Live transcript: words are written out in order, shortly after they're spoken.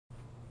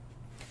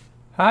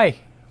Hi,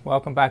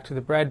 welcome back to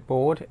the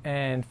breadboard,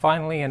 and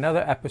finally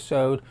another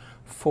episode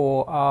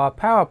for our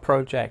power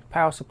project,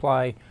 power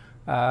supply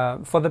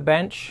for the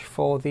bench,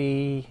 for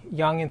the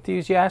young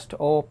enthusiast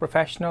or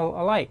professional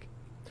alike.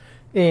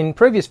 In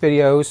previous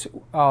videos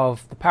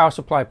of the power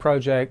supply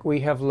project, we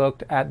have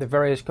looked at the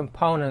various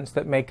components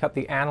that make up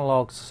the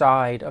analog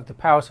side of the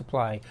power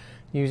supply,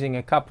 using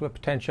a couple of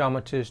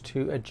potentiometers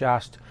to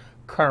adjust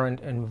current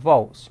and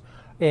volts.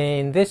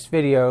 In this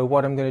video,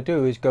 what I'm going to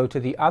do is go to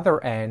the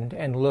other end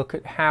and look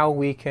at how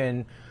we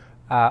can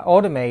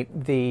automate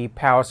the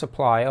power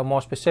supply, or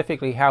more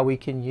specifically how we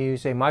can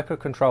use a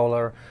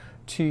microcontroller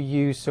to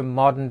use some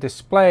modern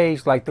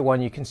displays like the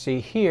one you can see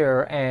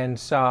here and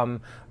some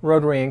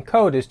rotary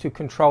encoders to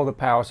control the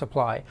power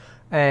supply.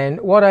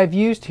 And what I've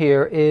used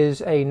here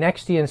is a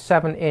Nextion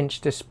 7-inch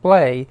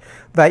display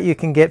that you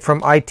can get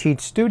from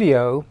IT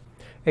Studio,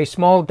 a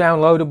small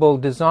downloadable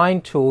design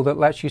tool that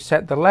lets you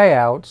set the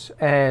layouts,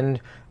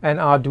 and an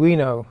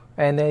Arduino.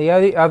 And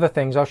the other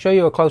things, I'll show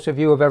you a closer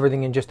view of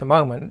everything in just a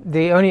moment.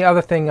 The only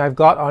other thing I've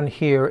got on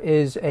here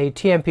is a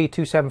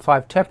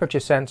TMP275 temperature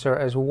sensor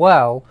as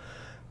well,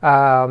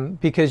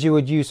 because you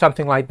would use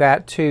something like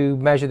that to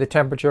measure the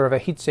temperature of a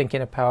heatsink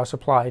in a power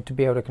supply to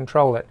be able to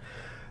control it.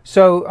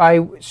 So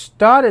I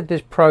started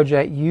this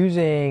project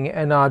using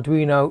an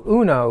Arduino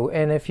UNO,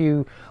 and if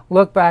you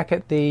look back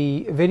at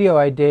the video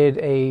I did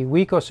a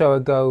week or so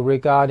ago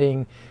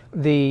regarding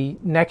the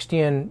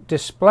Nextion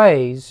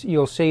displays,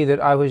 you'll see that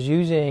I was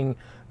using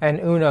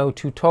an UNO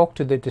to talk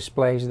to the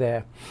displays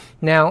there.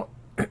 Now,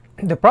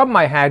 the problem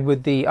I had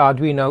with the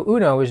Arduino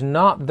UNO is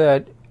not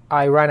that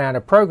I ran out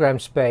of program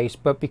space,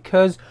 but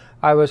because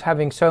I was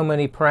having so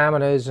many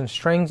parameters and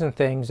strings and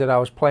things that I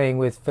was playing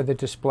with for the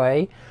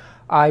display,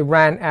 I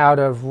ran out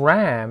of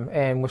RAM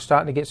and was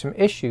starting to get some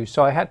issues.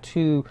 So I had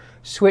to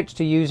switch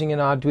to using an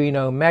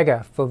Arduino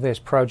MEGA for this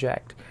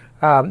project.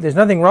 There's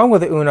nothing wrong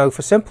with the UNO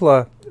for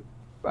simpler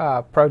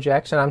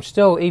projects, and I'm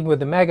still, even with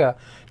the MEGA,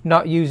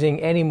 not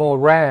using any more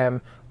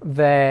RAM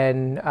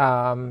than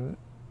an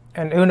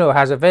UNO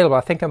has available.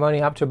 I think I'm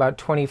only up to about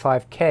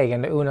 25K,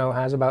 and the UNO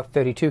has about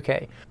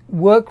 32K.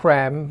 Work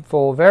RAM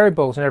for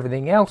variables and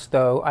everything else,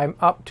 though, I'm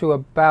up to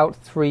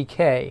about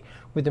 3K.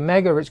 With the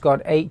MEGA, it's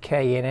got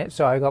 8K in it,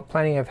 so I got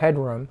plenty of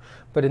headroom.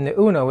 But in the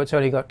UNO, it's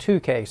only got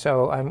 2K,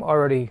 so I'm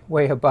already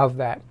way above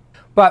that.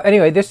 But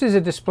anyway, this is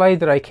a display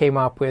that I came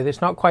up with.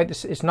 It's not quite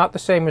it's not the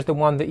same as the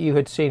one that you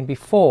had seen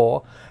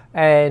before.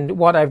 And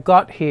what I've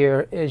got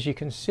here, as you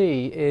can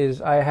see,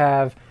 is I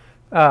have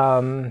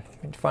let me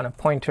find a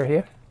pointer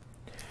here.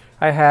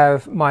 I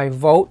have my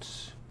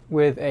volts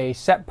with a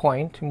set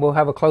point, and we'll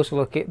have a closer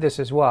look at this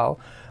as well.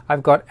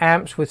 I've got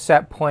amps with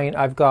set point.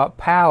 I've got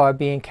power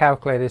being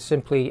calculated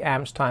simply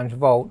amps times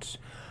volts.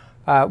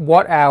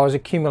 Watt hours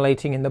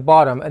accumulating in the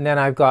bottom, and then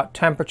I've got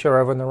temperature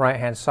over on the right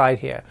hand side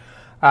here.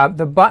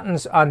 The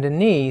buttons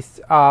underneath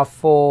are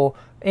for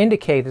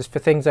indicators for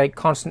things like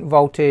constant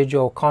voltage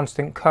or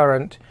constant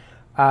current,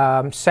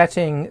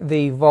 setting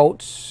the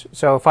volts.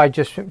 So if I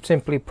just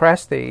simply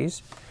press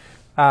these,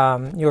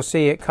 you'll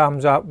see it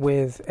comes up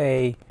with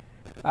a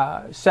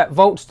set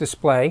volts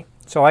display.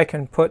 So I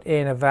can put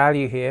in a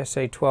value here,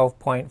 say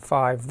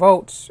 12.5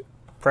 volts,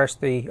 press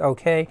the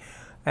OK,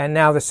 and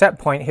now the set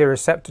point here is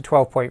set to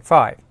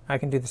 12.5. I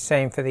can do the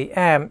same for the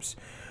amps,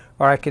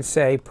 or I could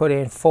say put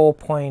in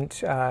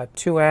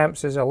 4.2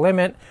 amps as a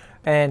limit,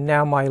 and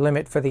now my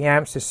limit for the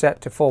amps is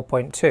set to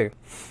 4.2.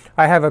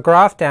 I have a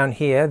graph down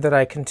here that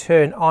I can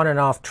turn on and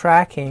off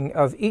tracking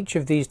of each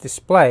of these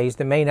displays,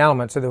 the main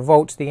elements of the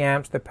volts, the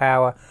amps, the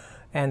power,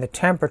 and the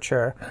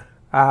temperature.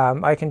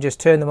 I can just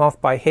turn them off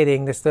by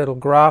hitting this little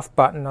graph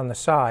button on the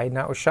side, and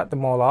that will shut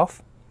them all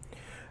off.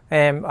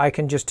 And I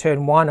can just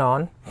turn one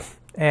on,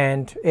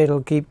 and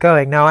it'll keep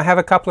going. Now I have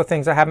a couple of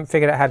things I haven't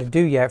figured out how to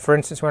do yet. For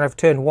instance, when I've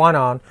turned one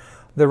on,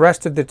 the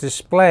rest of the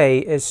display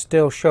is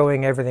still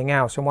showing everything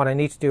else, and what I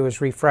need to do is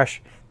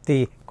refresh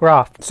the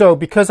graph. So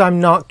because I'm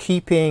not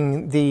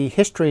keeping the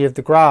history of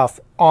the graph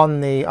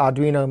on the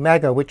Arduino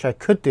MEGA, which I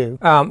could do,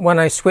 when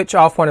I switch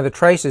off one of the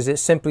traces, it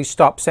simply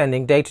stops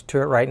sending data to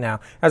it right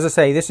now. As I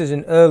say, this is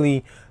an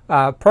early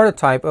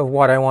prototype of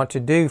what I want to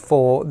do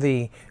for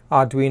the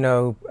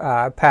Arduino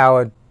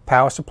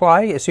power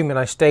supply, assuming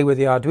I stay with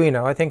the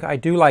Arduino. I think I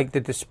do like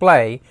the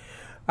display,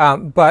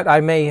 but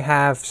I may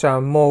have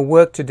some more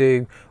work to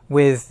do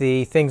with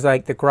the things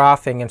like the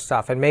graphing and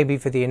stuff, and maybe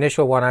for the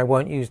initial one I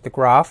won't use the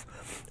graph,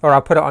 or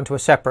I'll put it onto a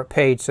separate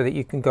page so that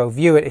you can go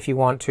view it if you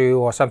want to,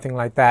 or something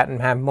like that,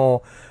 and have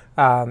more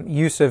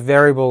use of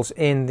variables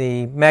in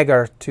the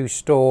MEGA to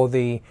store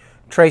the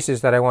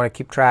traces that I want to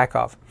keep track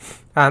of.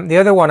 The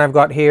other one I've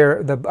got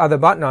here, the other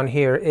button on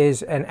here,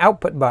 is an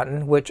output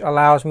button, which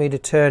allows me to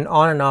turn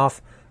on and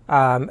off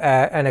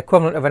an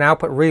equivalent of an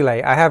output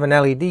relay. I have an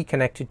LED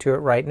connected to it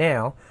right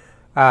now,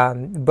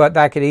 but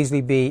that could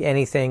easily be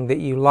anything that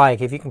you like.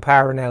 If you can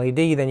power an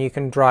LED, then you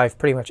can drive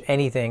pretty much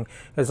anything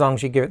as long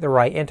as you give it the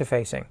right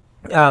interfacing.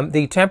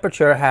 The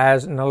temperature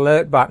has an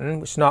alert button,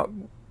 which is not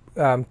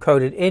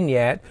coded in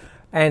yet,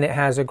 and it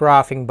has a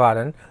graphing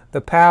button.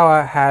 The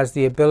power has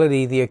the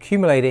ability, the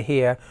accumulator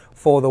here,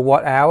 for the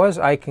watt hours.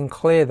 I can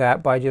clear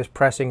that by just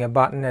pressing a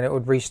button and it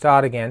would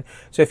restart again.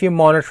 So if you're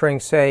monitoring,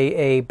 say,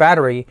 a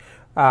battery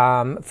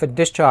for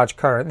discharge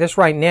current, this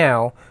right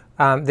now,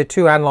 the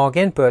two analog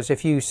inputs,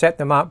 if you set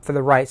them up for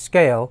the right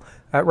scale,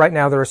 right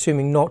now they're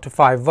assuming 0 to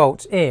 5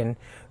 volts in.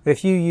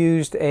 If you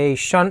used a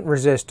shunt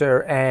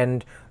resistor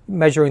and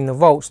measuring the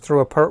volts through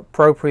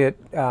appropriate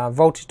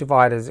voltage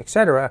dividers,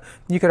 etc.,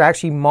 you could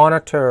actually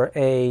monitor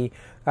a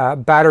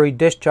battery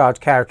discharge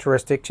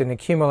characteristics and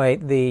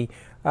accumulate the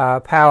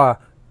power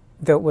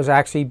that was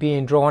actually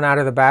being drawn out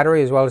of the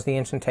battery, as well as the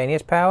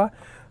instantaneous power,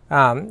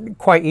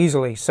 quite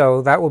easily.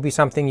 So that will be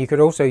something you could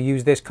also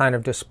use this kind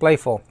of display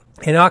for.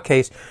 In our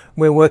case,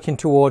 we're working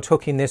towards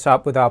hooking this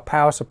up with our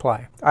power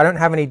supply. I don't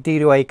have any D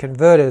to A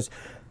converters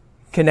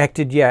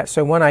connected yet,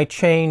 so when I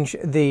change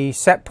the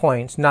set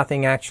points,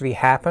 nothing actually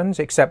happens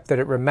except that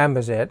it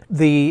remembers it.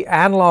 The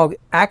analog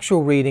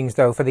actual readings,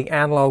 though, for the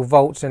analog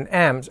volts and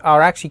amps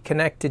are actually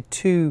connected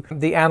to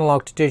the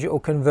analog to digital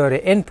converter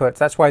inputs.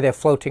 That's why they're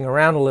floating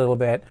around a little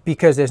bit,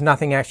 because there's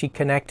nothing actually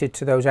connected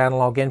to those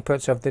analog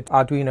inputs of the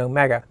Arduino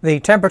MEGA. The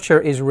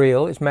temperature is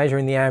real. It's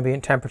measuring the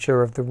ambient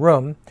temperature of the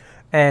room.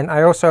 And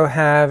I also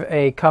have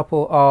a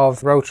couple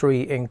of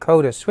rotary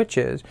encoder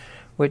switches,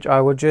 which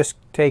I will just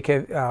take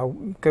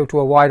go to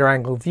a wider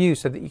angle view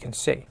so that you can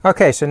see.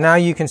 Okay, so now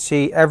you can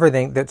see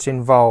everything that's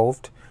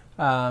involved.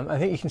 I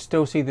think you can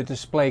still see the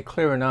display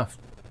clear enough,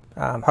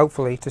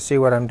 hopefully, to see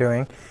what I'm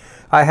doing.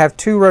 I have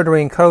two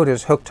rotary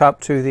encoders hooked up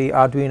to the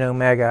Arduino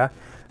MEGA,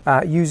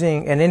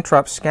 using an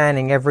interrupt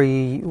scanning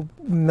every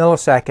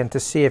millisecond to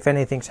see if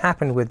anything's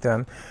happened with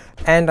them.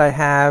 And I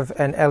have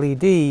an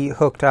LED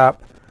hooked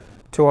up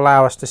to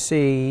allow us to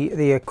see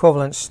the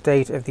equivalent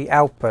state of the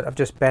output. I've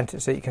just bent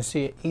it so you can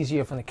see it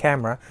easier from the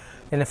camera.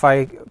 And if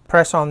I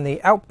press on the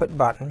output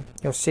button,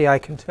 you'll see I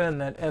can turn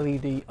that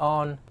LED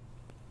on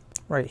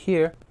right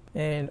here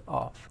and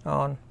off,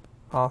 on,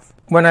 off.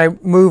 When I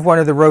move one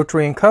of the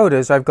rotary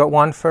encoders, I've got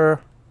one for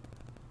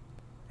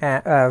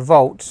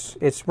volts.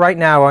 It's right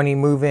now only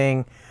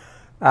moving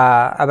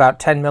about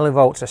 10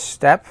 millivolts a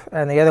step,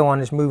 and the other one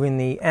is moving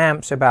the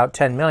amps about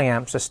 10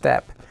 milliamps a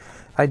step.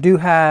 I do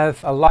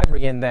have a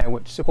library in there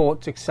which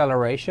supports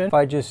acceleration. If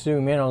I just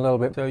zoom in a little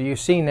bit, so you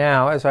see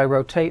now as I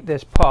rotate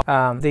this pop,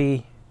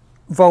 the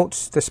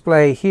volts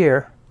display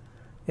here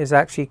is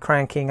actually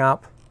cranking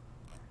up.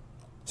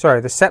 Sorry,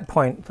 the set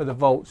point for the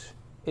volts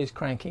is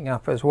cranking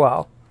up as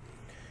well.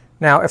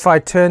 Now if I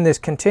turn this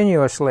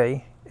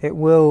continuously, it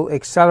will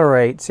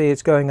accelerate. See,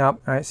 it's going up.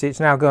 All right, see,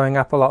 it's now going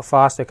up a lot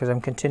faster because I'm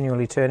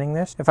continually turning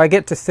this. If I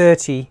get to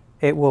 30,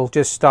 it will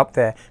just stop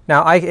there.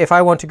 Now, if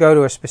I want to go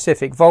to a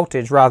specific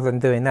voltage rather than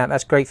doing that,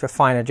 that's great for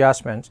fine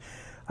adjustments.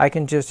 I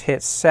can just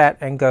hit set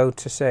and go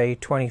to, say,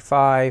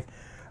 25,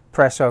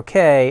 press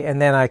OK, and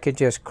then I could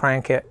just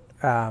crank it,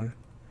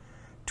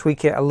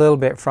 tweak it a little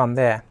bit from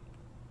there.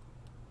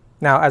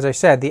 Now, as I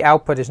said, the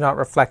output is not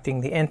reflecting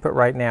the input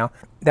right now.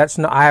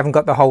 I haven't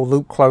got the whole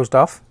loop closed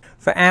off.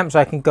 For amps,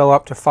 I can go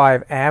up to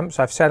 5 amps.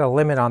 I've set a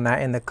limit on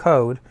that in the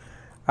code.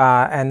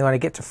 And when I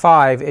get to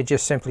 5, it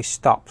just simply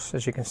stops,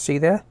 as you can see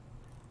there.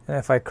 And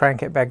if I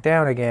crank it back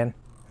down again,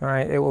 all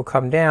right, it will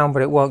come down,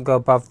 but it won't go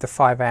above the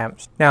 5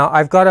 amps. Now,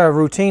 I've got a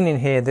routine in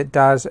here that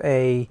does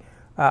a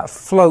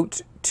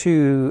float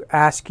to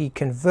ASCII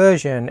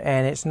conversion,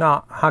 and it's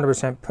not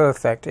 100%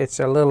 perfect. It's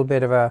a little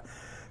bit of a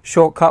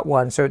shortcut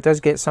one, so it does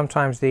get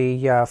sometimes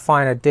the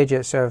finer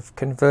digits of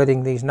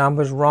converting these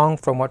numbers wrong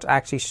from what's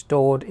actually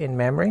stored in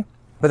memory.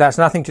 But that's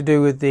nothing to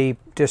do with the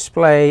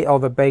display or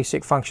the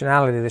basic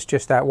functionality. It's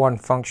just that one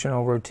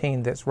functional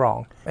routine that's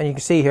wrong. And you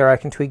can see here I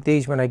can tweak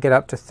these when I get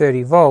up to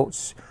 30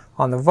 volts.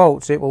 On the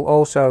volts, it will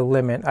also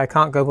limit. I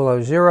can't go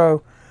below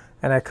 0,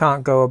 and I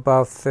can't go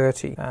above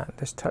 30.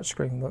 This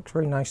touchscreen works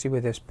very nicely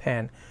with this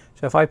pen.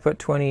 So if I put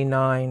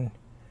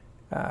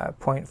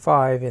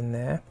 29.5 in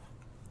there,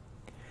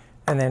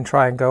 and then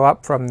try and go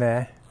up from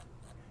there,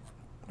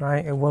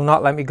 right, it will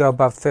not let me go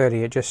above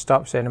 30. It just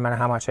stops there no matter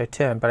how much I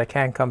turn, but I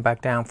can come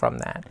back down from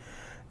that.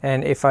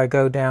 And if I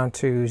go down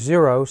to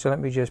 0, so let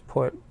me just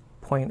put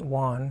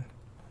 0.1,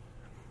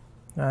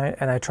 right,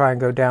 and I try and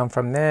go down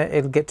from there,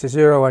 it'll get to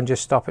 0 and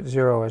just stop at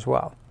 0 as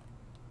well.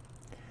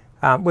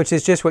 Which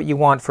is just what you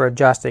want for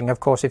adjusting. Of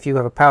course, if you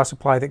have a power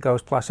supply that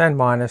goes plus and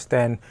minus,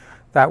 then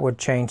that would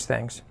change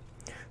things.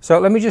 So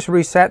let me just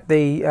reset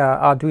the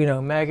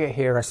Arduino MEGA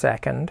here a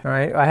second. All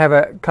right, I have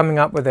it coming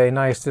up with a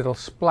nice little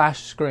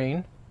splash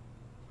screen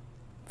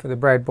for the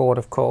breadboard,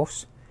 of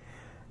course.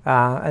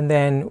 And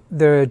then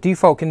the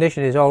default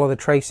condition is all of the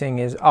tracing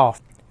is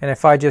off. And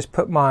if I just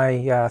put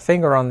my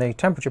finger on the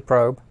temperature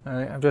probe,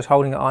 I'm just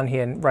holding it on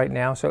here right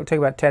now, so it'll take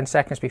about 10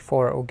 seconds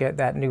before it will get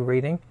that new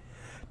reading.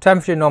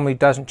 Temperature normally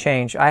doesn't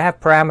change. I have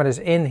parameters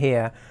in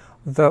here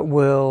that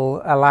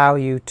will allow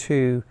you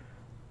to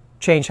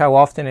change how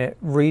often it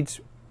reads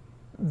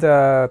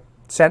the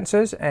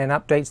sensors and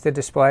updates the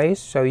displays,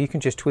 so you can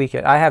just tweak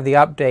it. I have the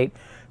update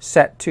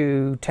set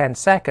to 10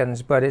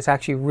 seconds, but it's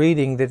actually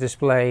reading the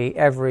display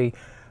every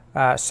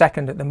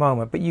second at the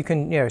moment, but you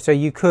can, so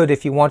you could,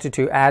 if you wanted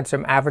to, add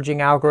some averaging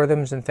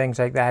algorithms and things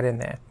like that in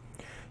there.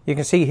 You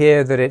can see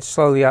here that it's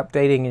slowly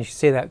updating, and you can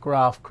see that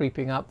graph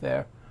creeping up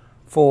there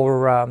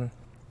for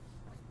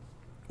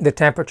the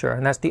temperature,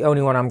 and that's the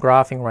only one I'm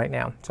graphing right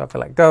now. So if I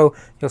let go,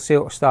 you'll see it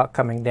will start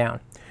coming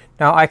down.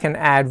 Now I can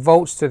add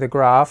volts to the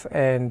graph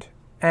and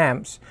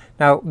amps.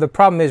 Now the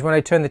problem is when I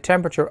turn the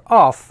temperature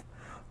off,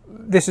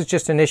 this is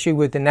just an issue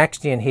with the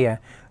Nextion here.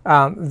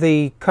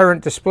 The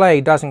current display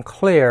doesn't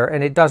clear,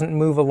 and it doesn't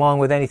move along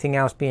with anything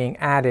else being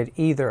added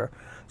either.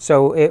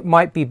 So it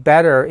might be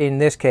better in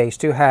this case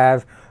to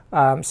have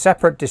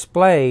separate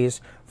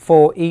displays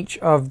for each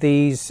of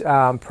these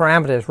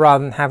parameters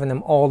rather than having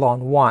them all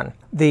on one.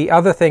 The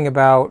other thing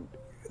about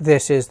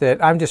this is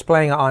that I'm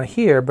displaying it on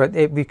here, but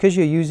because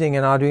you're using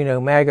an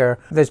Arduino MEGA,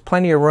 there's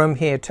plenty of room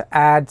here to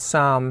add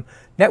some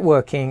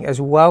networking as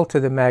well to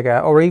the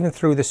MEGA, or even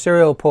through the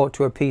serial port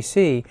to a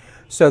PC,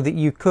 so that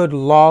you could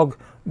log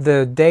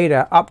the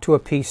data up to a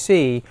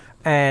PC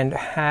and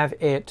have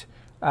it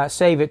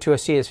save it to a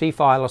CSV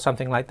file or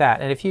something like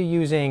that. And if you're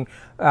using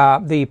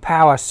the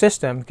power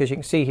system, because you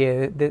can see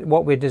here that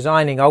what we're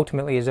designing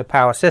ultimately is a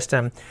power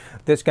system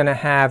that's going to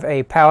have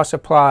a power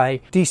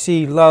supply,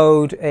 DC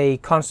load, a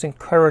constant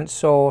current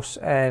source,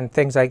 and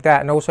things like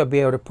that, and also be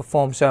able to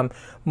perform some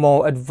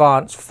more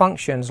advanced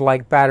functions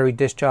like battery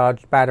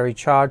discharge, battery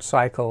charge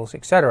cycles,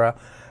 etc.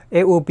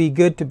 It will be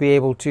good to be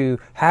able to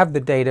have the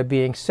data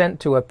being sent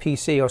to a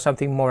PC or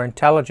something more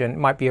intelligent. It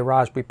might be a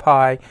Raspberry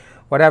Pi,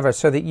 whatever,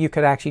 so that you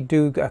could actually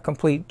do a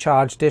complete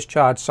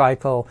charge-discharge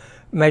cycle,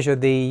 measure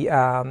the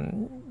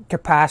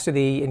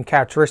capacity and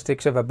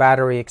characteristics of a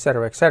battery,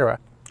 etc., etc.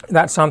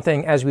 That's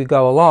something, as we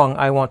go along,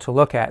 I want to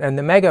look at. And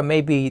the MEGA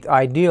may be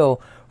ideal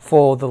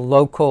for the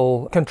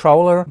local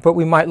controller, but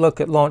we might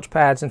look at launch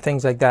pads and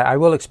things like that. I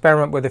will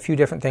experiment with a few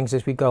different things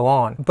as we go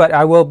on. But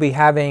I will be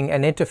having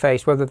an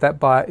interface, whether that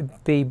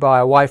be by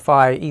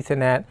Wi-Fi,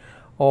 Ethernet,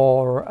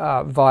 or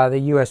via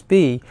the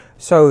USB,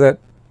 so that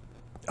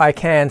I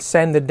can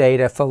send the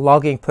data for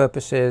logging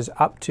purposes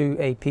up to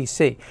a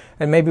PC.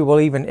 And maybe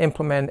we'll even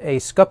implement a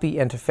SCPI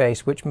interface,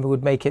 which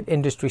would make it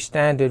industry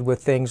standard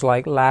with things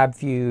like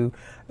Labview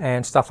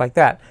and stuff like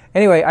that.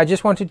 Anyway, I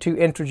just wanted to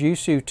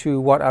introduce you to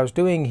what I was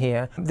doing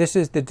here. This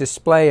is the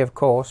display, of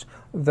course,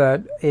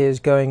 that is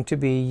going to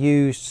be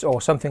used,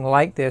 or something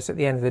like this at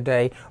the end of the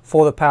day,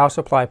 for the power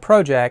supply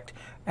project.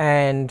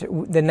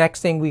 And the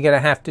next thing we're going to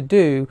have to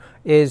do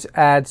is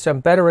add some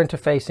better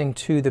interfacing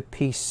to the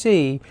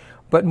PC,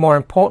 but more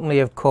importantly,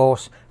 of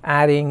course,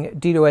 adding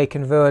D to A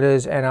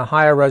converters and a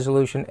higher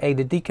resolution A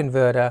to D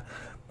converter,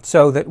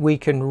 so that we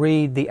can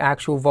read the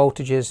actual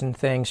voltages and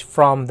things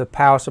from the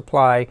power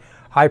supply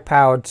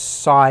high-powered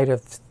side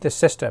of the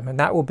system. And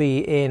that will be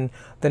in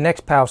the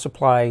next power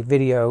supply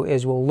video.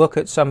 Is we'll look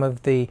at some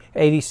of the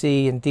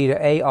ADC and D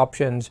to A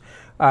options,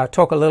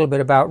 talk a little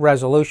bit about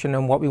resolution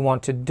and what we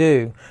want to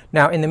do.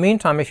 Now, in the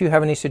meantime, if you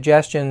have any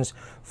suggestions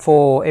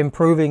for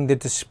improving the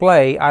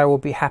display, I will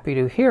be happy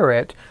to hear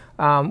it.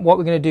 What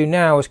we're going to do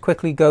now is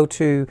quickly go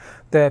to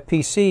the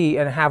PC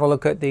and have a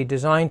look at the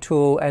design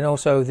tool and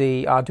also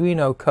the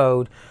Arduino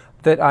code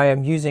that I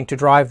am using to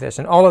drive this.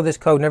 And all of this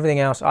code and everything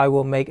else I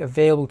will make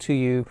available to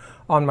you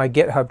on my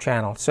GitHub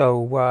channel,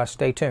 so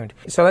stay tuned.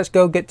 So let's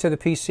go get to the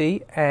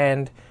PC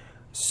and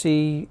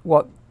see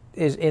what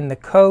is in the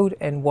code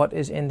and what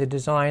is in the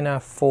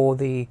designer for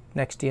the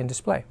Nextion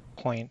display.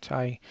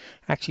 I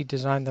actually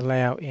designed the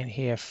layout in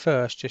here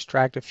first, just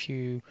dragged a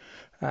few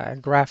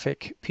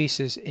graphic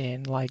pieces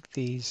in, like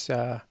these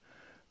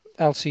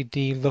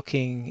LCD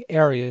looking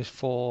areas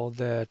for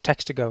the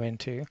text to go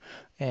into,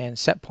 and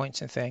set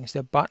points and things.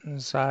 The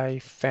buttons I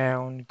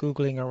found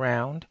Googling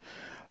around,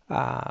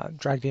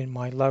 dragged in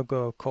my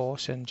logo, of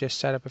course, and just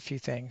set up a few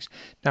things.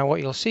 Now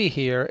what you'll see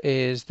here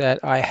is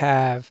that I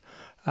have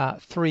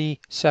 3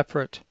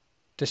 separate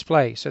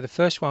displays. So the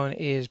first one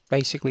is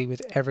basically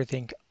with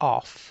everything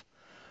off,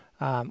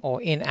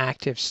 or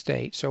inactive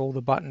state, so all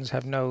the buttons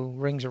have no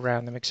rings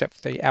around them except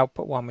for the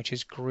output one, which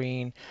is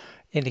green,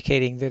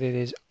 indicating that it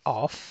is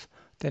off.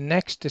 The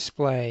next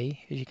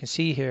display, as you can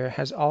see here,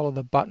 has all of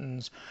the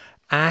buttons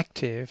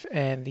active,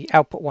 and the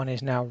output one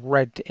is now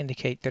red to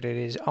indicate that it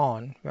is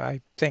on. I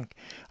think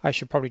I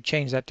should probably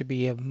change that to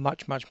be a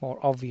much more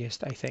obvious,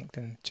 I think,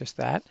 than just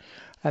that.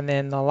 And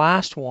then the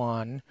last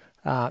one,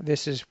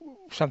 this is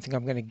something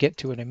I'm going to get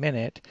to in a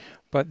minute,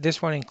 but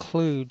this one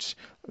includes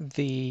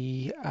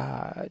the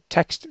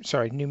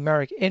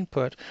numeric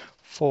input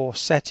for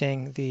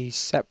setting the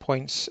set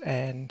points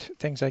and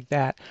things like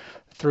that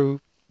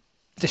through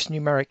this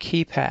numeric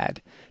keypad.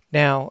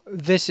 Now,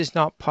 this is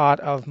not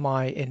part of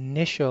my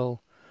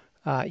initial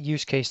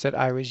use case that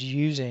I was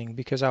using,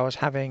 because I was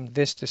having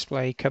this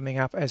display coming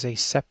up as a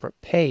separate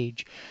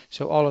page,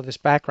 so all of this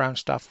background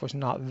stuff was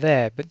not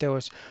there. But there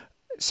was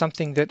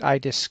something that I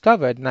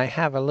discovered, and I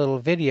have a little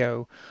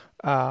video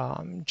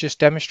just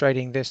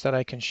demonstrating this that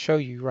I can show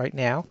you right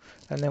now,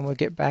 and then we'll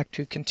get back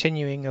to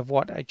continuing of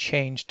what I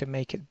changed to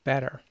make it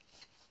better.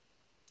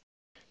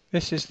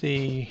 This is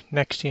the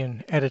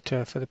Nextion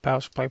editor for the power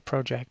supply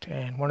project,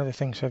 and one of the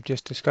things I've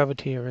just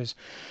discovered here is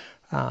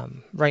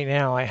right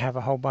now I have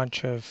a whole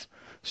bunch of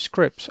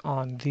scripts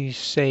on these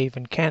save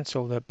and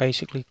cancel that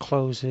basically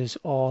closes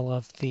all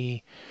of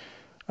the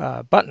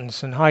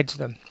buttons and hides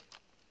them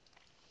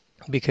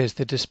because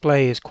the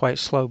display is quite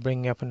slow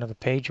bringing up another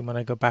page, and when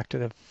I go back to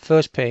the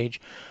first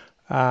page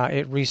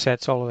it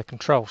resets all of the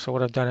controls. So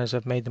what I've done is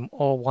I've made them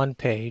all one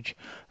page,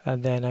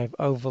 and then I've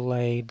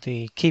overlaid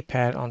the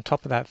keypad on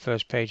top of that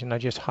first page, and I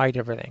just hide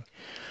everything.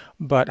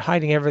 But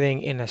hiding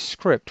everything in a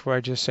script where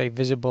I just say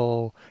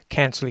visible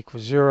cancel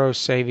equals 0,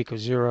 save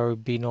equals 0,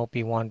 B0,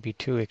 B1,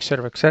 B2,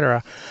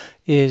 etc.,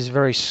 is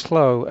very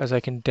slow, as I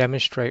can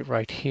demonstrate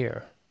right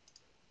here.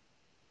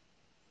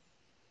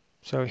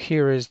 So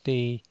here is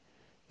the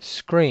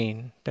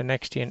screen, the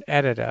Nextion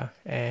editor,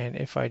 and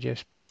if I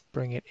just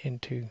bring it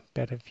into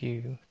better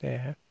view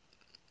there.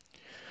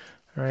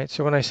 Alright,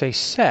 so when I say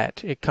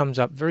set, it comes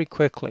up very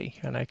quickly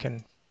and I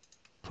can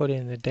put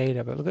in the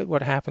data, but look at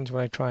what happens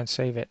when I try and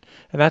save it.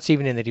 And that's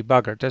even in the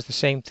debugger. It does the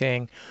same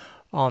thing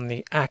on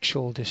the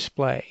actual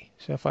display.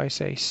 So if I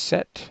say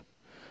set,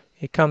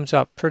 it comes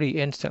up pretty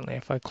instantly.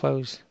 If I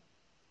do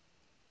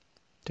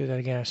that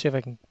again, I'll see if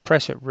I can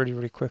press it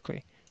really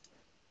quickly.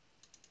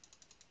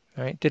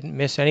 Right, didn't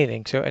miss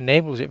anything, so it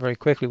enables it very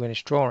quickly when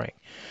it's drawing.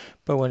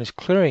 But when it's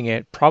clearing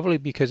it, probably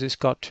because it's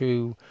got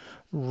to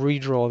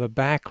redraw the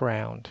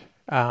background,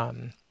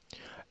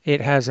 it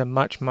has a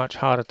much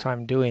harder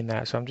time doing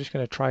that. So I'm just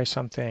going to try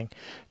something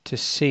to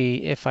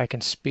see if I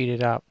can speed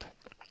it up.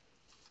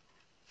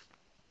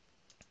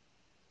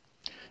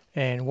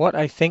 And what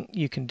I think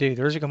you can do,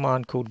 there is a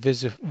command called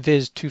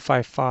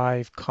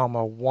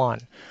viz255, 1.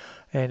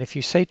 And if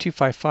you say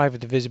 255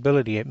 with the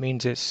visibility, it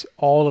means it's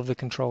all of the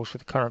controls for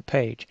the current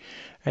page.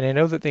 And I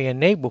know that they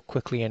enable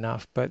quickly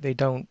enough, but they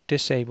don't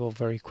disable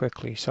very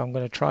quickly. So I'm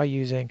going to try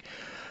using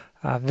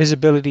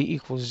visibility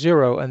equals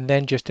 0 and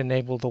then just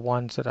enable the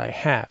ones that I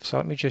have. So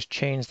let me just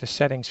change the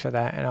settings for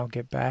that, and I'll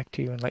get back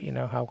to you and let you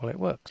know how well it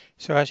works.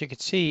 So as you can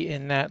see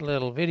in that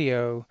little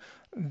video,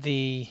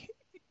 the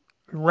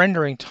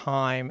rendering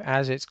time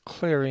as it's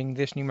clearing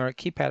this numeric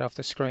keypad off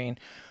the screen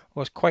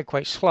was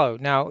quite slow.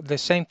 Now the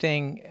same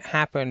thing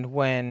happened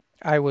when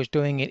I was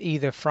doing it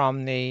either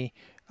from the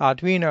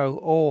Arduino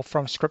or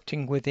from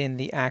scripting within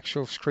the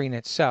actual screen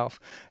itself,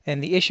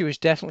 and the issue is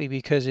definitely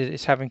because it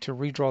is having to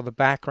redraw the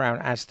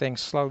background as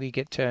things slowly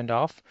get turned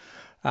off.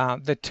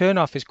 The turn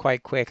off is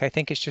quite quick. I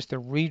think it's just the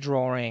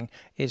redrawing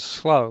is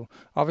slow.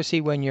 Obviously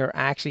when you're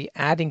actually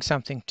adding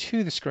something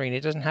to the screen,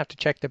 it doesn't have to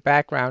check the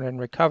background and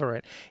recover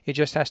it. It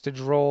just has to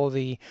draw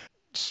the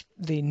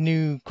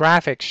new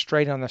graphics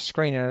straight on the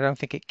screen, and I don't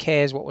think it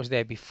cares what was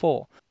there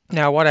before.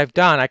 Now what I've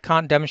done, I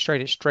can't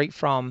demonstrate it straight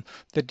from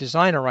the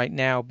designer right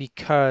now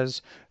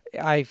because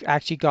I've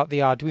actually got the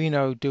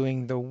Arduino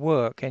doing the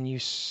work, and you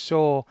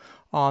saw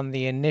on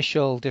the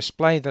initial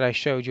display that I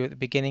showed you at the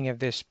beginning of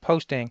this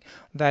posting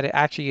that it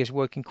actually is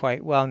working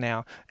quite well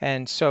now.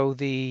 And so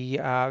the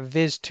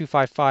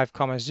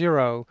viz255,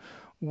 0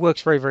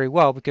 works very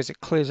well because it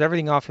clears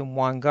everything off in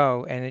one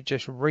go and it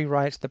just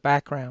rewrites the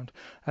background,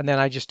 and then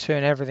I just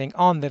turn everything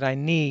on that I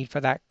need for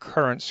that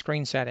current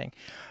screen setting.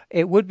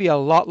 It would be a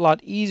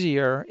lot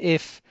easier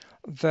if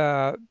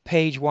the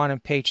page 1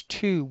 and page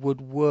 2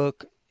 would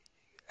work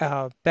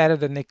better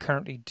than they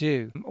currently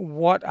do.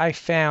 What I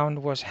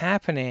found was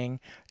happening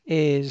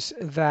is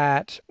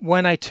that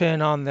when I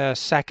turn on the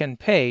second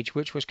page,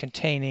 which was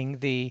containing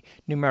the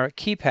numeric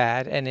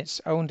keypad and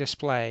its own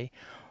display,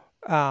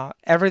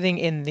 everything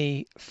in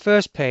the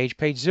first page,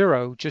 page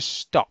 0, just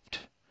stopped.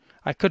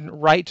 I couldn't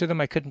write to them,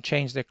 I couldn't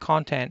change the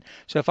content.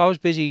 So if I was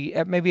busy,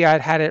 maybe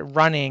I'd had it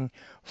running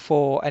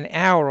for an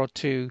hour or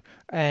two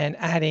and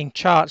adding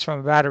charts from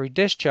a battery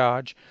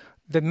discharge,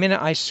 the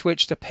minute I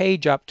switched the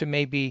page up to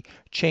maybe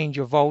change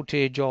a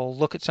voltage or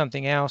look at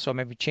something else or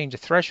maybe change a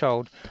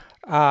threshold,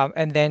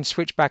 and then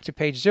switch back to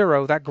page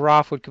 0, that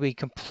graph would be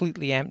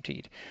completely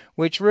emptied,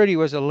 which really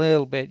was a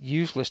little bit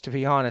useless, to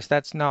be honest.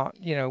 That's not,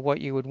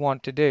 what you would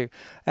want to do.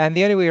 And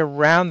the only way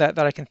around that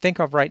I can think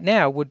of right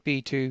now would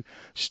be to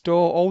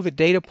store all the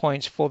data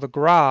points for the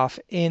graph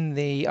in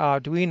the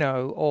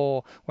Arduino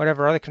or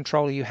whatever other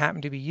controller you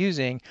happen to be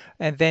using,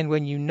 and then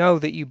when you know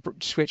that you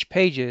switch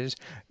pages,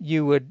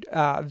 you would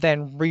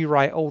then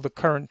rewrite all the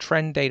current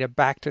trend data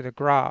back to the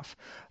graph.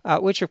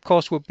 Which of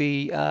course would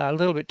be a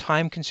little bit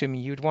time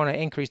consuming. You'd want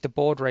to increase the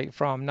baud rate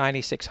from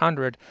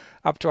 9600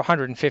 up to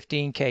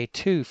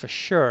 115K2 for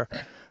sure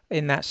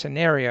in that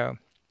scenario.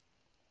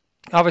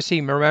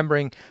 Obviously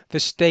remembering the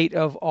state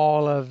of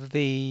all of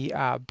the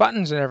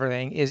buttons and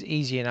everything is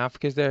easy enough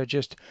because they're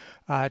just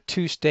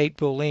two state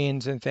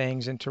booleans and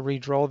things, and to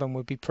redraw them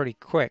would be pretty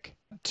quick.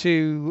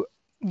 To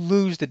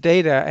lose the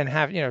data and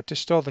have, to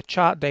store the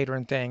chart data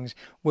and things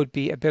would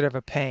be a bit of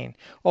a pain.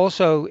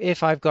 Also,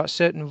 if I've got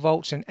certain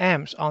volts and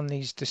amps on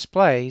these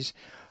displays,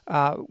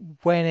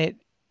 when it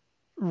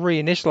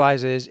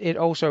reinitializes, it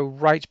also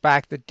writes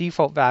back the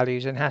default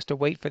values and has to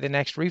wait for the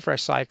next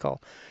refresh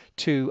cycle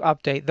to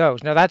update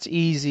those. Now that's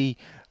easy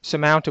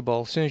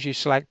surmountable. As soon as you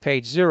select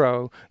page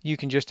 0, you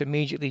can just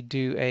immediately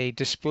do a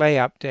display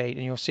update,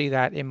 and you'll see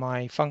that in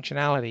my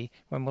functionality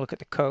when we look at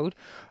the code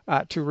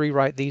to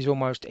rewrite these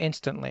almost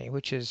instantly,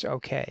 which is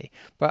okay.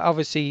 But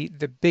obviously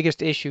the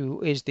biggest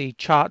issue is the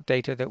chart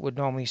data that would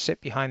normally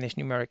sit behind this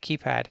numeric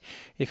keypad.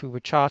 If we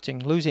were charting,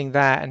 losing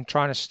that and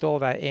trying to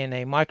store that in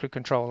a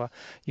microcontroller,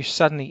 you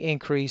suddenly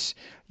increase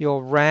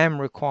your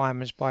RAM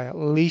requirements by at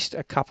least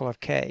a couple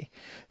of K.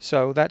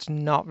 So that's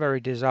not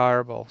very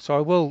desirable. So I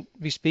will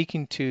be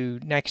speaking to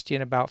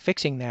Nextion about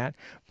fixing that.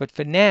 But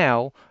for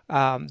now,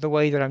 the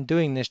way that I'm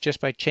doing this, just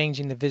by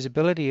changing the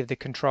visibility of the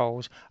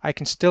controls, I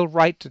can still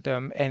write to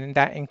them, and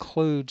that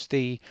includes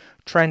the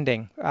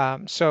trending.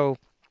 So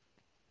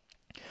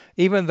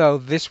even though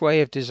this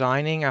way of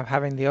designing, of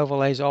having the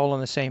overlays all on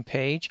the same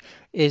page,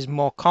 is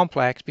more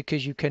complex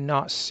because you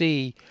cannot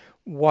see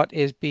what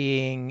is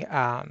being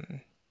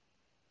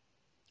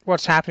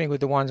what's happening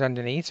with the ones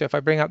underneath. So if I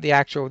bring up the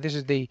actual, this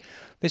is the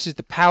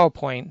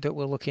PowerPoint that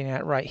we're looking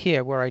at right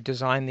here, where I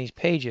designed these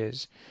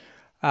pages.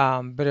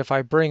 But if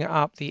I bring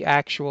up the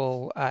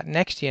actual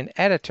Nextion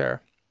editor,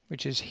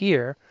 which is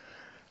here,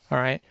 all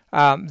right,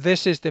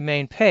 this is the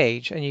main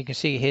page, and you can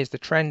see here's the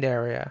trend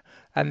area.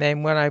 And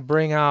then when I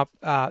bring up,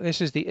 this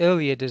is the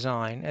earlier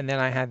design, and then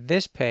I had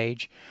this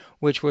page,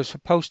 which was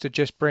supposed to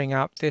just bring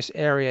up this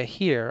area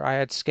here. I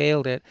had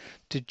scaled it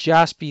to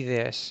just be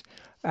this,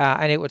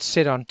 and it would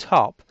sit on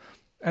top.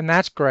 And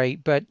that's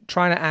great, but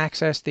trying to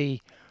access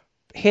the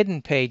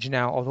hidden page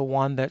now, or the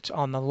one that's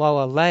on the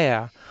lower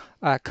layer,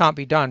 can't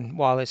be done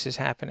while this is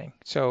happening.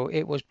 So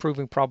it was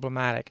proving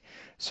problematic.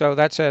 So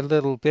that's a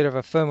little bit of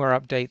a firmware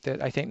update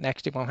that I think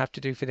Nextion will have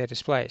to do for their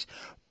displays.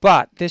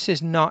 But this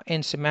is not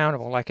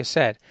insurmountable. Like I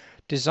said,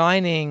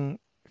 designing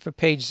for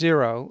page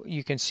 0,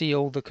 you can see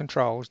all the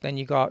controls. Then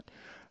you got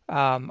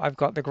I've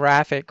got the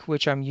graphic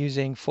which I'm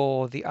using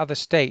for the other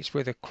states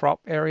with the crop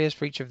areas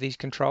for each of these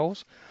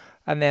controls.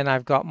 And then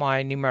I've got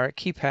my numeric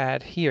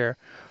keypad here.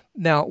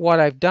 Now what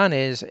I've done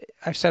is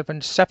I've set up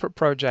a separate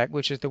project,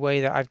 which is the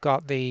way that I've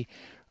got the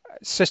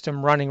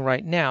system running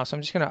right now. So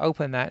I'm just going to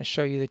open that and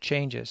show you the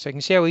changes. So you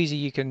can see how easy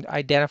you can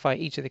identify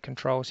each of the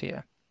controls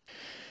here.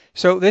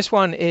 So this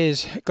one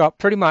is got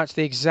pretty much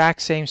the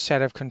exact same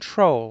set of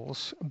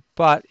controls,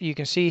 but you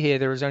can see here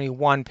there is only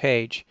one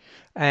page,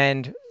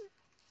 and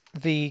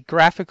the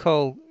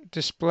graphical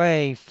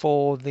display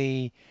for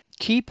the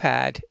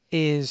keypad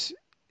is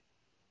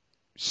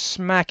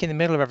smack in the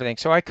middle of everything,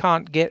 so I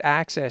can't get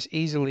access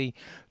easily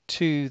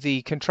to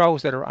the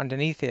controls that are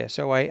underneath here.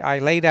 So I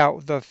laid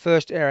out the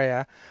first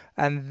area,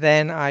 and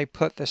then I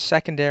put the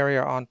second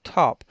area on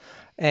top.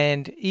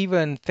 And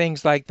even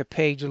things like the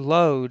page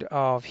load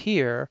of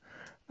here,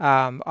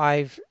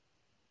 I've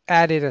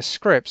added a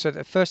script. So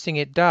the first thing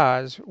it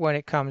does when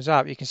it comes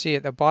up, you can see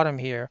at the bottom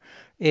here,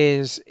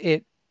 is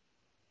it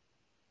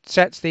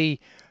sets the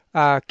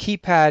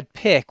keypad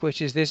pick,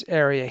 which is this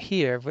area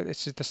here.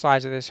 This is the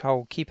size of this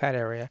whole keypad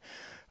area.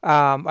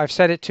 I've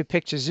set it to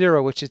picture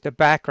 0, which is the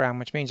background,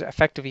 which means it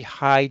effectively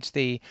hides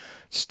the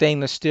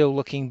stainless steel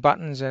looking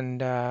buttons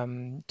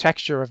and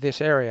texture of this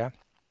area.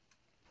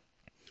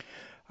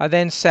 I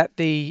then set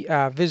the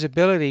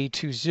visibility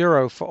to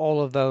 0 for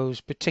all of those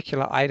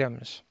particular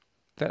items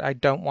that I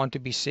don't want to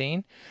be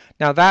seen.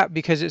 Now that,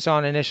 because it's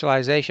on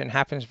initialization,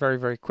 happens very,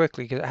 very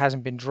quickly because it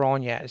hasn't been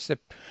drawn yet. It's the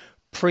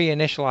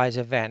pre-initialize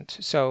event.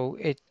 So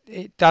it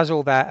does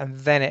all that, and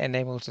then it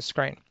enables the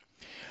screen.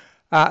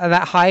 And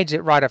that hides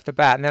it right off the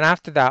bat. And then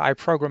after that, I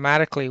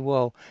programmatically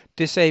will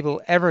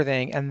disable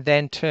everything and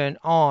then turn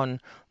on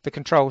the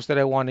controls that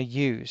I want to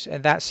use.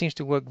 And that seems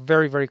to work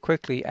very, very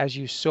quickly, as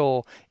you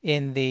saw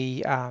in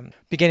the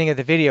beginning of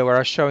the video where I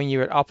was showing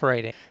you it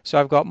operating. So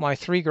I've got my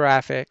 3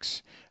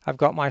 graphics. I've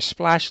got my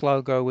splash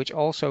logo, which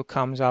also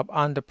comes up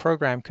under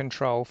program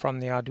control from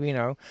the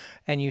Arduino.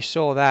 And you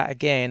saw that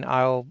again.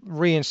 I'll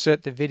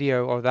reinsert the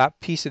video, or that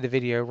piece of the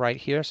video right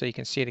here, so you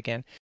can see it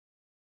again.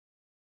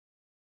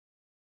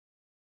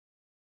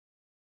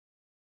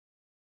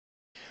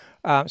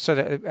 So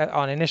that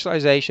on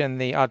initialization,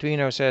 the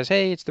Arduino says,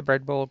 hey, it's the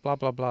breadboard, blah,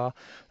 blah, blah,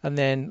 and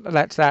then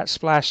lets that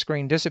splash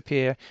screen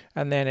disappear,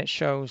 and then it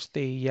shows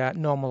the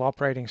normal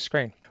operating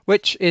screen,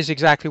 which is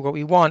exactly what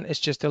we want. It's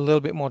just a little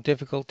bit more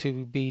difficult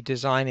to be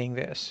designing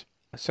this.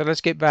 So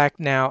let's get back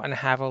now and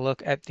have a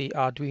look at the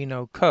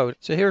Arduino code.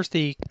 So here's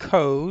the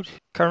code.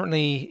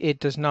 Currently, it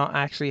does not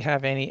actually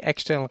have any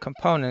external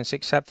components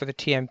except for the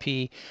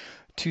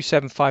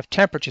TMP275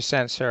 temperature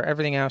sensor.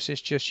 Everything else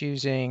is just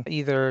using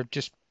either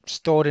just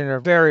stored in a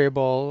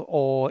variable,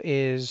 or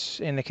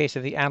is, in the case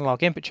of the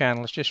analog input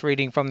channel, it's just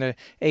reading from the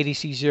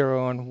ADC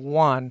 0 and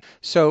 1.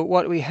 So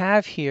what we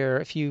have here,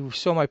 if you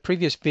saw my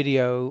previous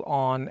video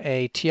on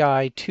a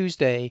TI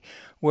Tuesday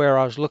where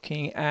I was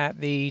looking at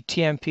the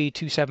TMP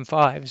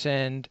 275s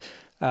and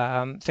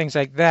things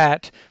like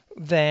that,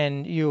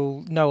 then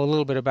you'll know a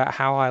little bit about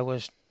how I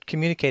was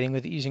communicating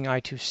with it using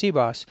I2C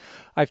bus.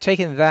 I've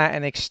taken that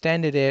and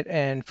extended it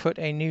and put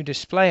a new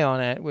display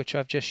on it, which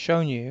I've just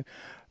shown you.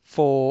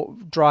 for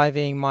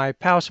driving my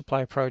power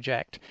supply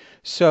project.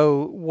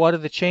 So what are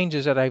the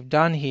changes that I've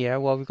done here?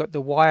 Well, we've got the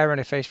wire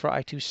interface for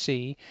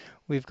I2C.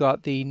 We've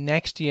got the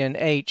Nextion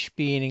H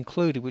being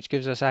included, which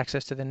gives us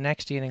access to the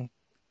Nextion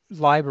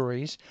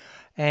libraries.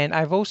 And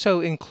I've also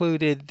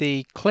included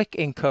the click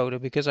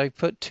encoder because I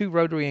put two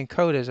rotary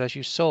encoders, as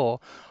you saw,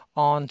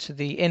 onto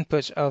the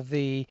inputs of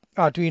the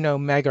Arduino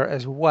MEGA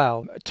as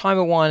well.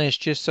 Timer 1 is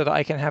just so that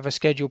I can have a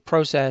scheduled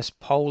process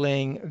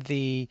polling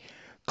the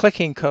click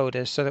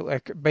encoders so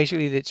that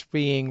basically it's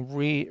being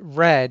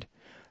read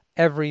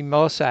every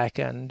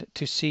millisecond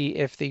to see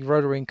if the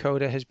rotary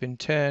encoder has been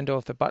turned or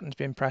if the button's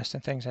been pressed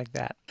and things like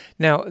that.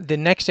 Now, the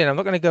Nextion, I'm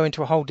not going to go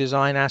into a whole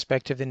design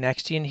aspect of the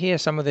Nextion here.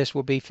 Some of this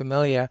will be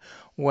familiar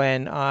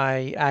when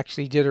I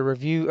actually did a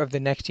review of the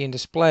Nextion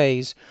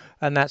displays,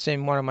 and that's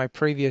in one of my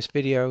previous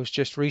videos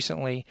just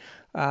recently.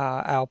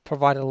 I'll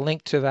provide a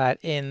link to that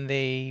in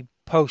the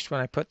post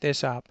when I put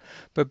this up.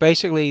 But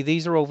basically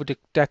these are all the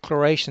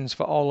declarations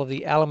for all of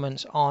the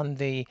elements on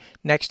the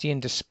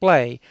Nextion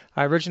display.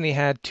 I originally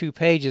had 2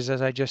 pages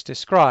as I just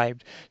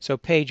described. So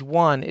page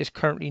 1 is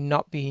currently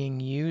not being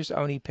used,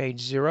 only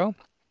page 0.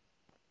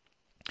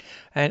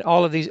 And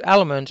all of these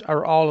elements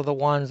are all of the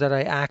ones that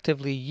I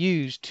actively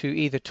use to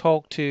either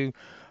talk to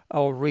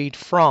or read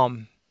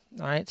from.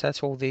 All right, so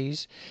that's all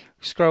these.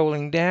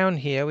 Scrolling down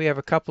here, we have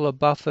a couple of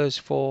buffers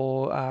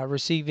for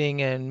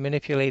receiving and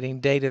manipulating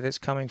data that's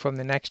coming from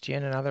the Nextion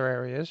and other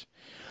areas.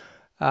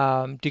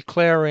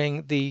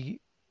 Declaring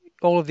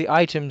all of the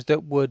items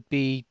that would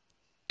be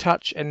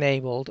touch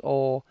enabled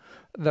or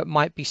that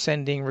might be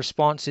sending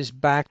responses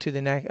back to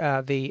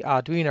the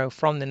Arduino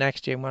from the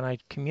Nextion when I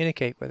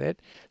communicate with it.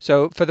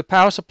 So for the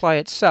power supply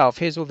itself,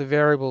 here's all the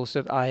variables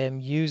that I am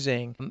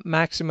using.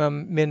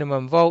 Maximum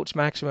minimum volts,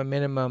 maximum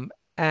minimum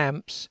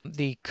amps,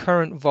 the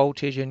current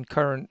voltage and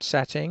current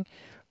setting,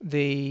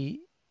 the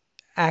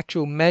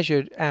actual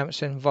measured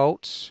amps and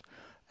volts,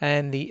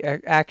 and the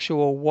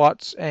actual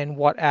watts and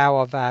watt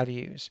hour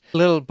values. A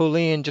little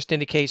boolean just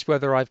indicates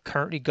whether I've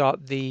currently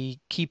got the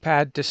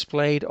keypad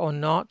displayed or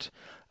not,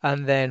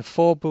 and then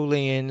 4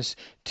 booleans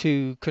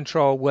to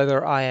control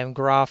whether I am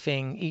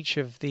graphing each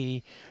of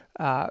the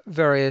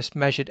various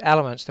measured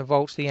elements, the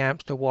volts, the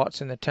amps, the watts,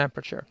 and the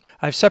temperature.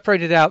 I've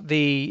separated out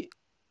the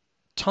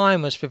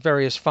timers for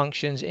various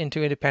functions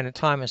into independent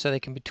timers so they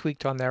can be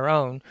tweaked on their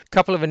own. A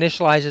couple of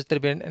initializers that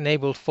have been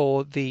enabled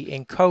for the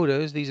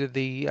encoders. These are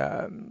the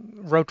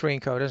rotary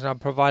encoders, and I'll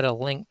provide a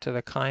link to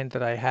the kind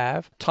that I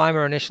have.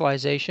 Timer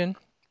initialization.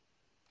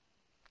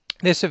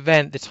 This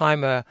event, the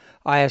timer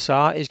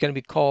ISR, is going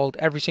to be called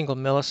every single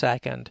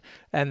millisecond,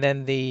 and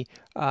then the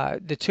 2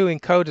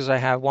 encoders I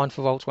have, one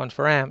for volts, one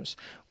for amps,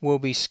 will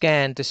be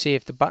scanned to see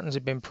if the buttons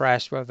have been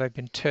pressed, whether they've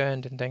been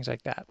turned, and things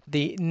like that.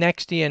 The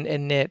Nextion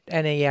init,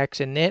 NAX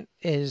init,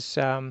 is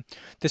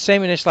the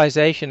same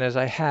initialization as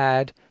I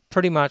had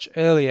pretty much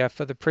earlier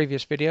for the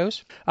previous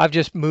videos. I've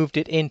just moved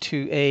it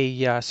into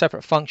a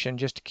separate function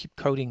just to keep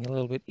coding a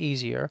little bit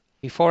easier.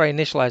 Before I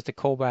initialize the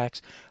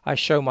callbacks, I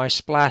show my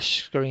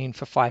splash screen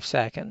for 5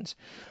 seconds.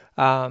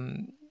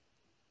 Initialize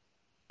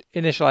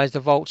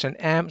the volts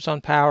and amps on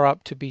power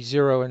up to be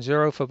 0 and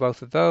 0 for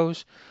both of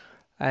those.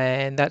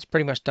 And that's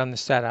pretty much done the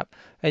setup.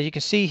 As you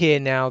can see here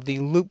now, the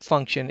loop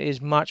function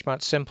is much,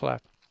 much simpler.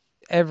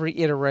 Every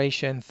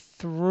iteration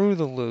through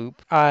the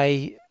loop,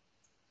 I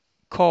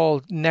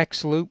called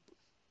next loop,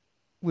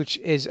 which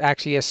is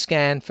actually a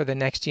scan for the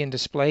Nextion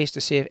displays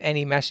to see if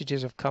any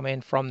messages have come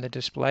in from the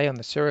display on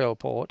the serial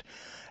port.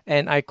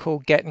 And I call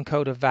get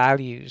encoder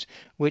values,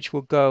 which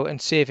will go and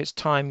see if it's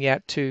time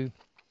yet to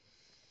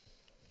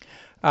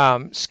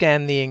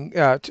scan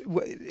the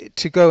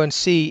to go and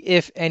see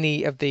if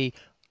any of the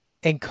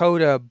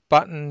encoder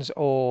buttons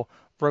or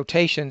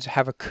rotations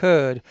have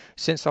occurred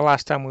since the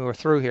last time we were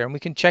through here. And we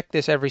can check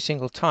this every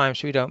single time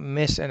so we don't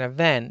miss an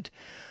event.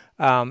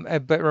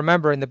 But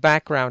remember, in the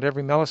background,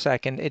 every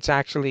millisecond, it's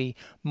actually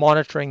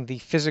monitoring the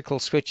physical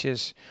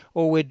switches.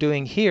 All we're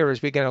doing here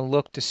is we're going to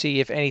look to see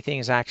if anything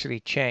has actually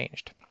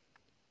changed.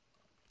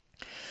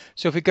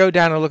 So if we go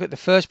down and look at the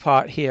first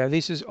part here,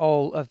 this is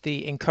all of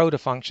the encoder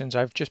functions.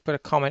 I've just put a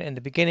comment in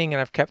the beginning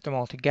and I've kept them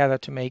all together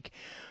to make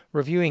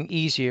reviewing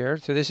easier.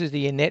 So this is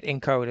the init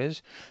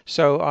encoders.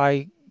 So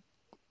I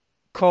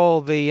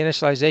call the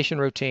initialization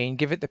routine,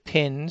 give it the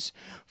pins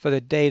for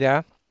the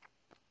data.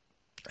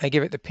 I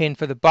give it the pin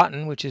for the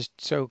button, which is,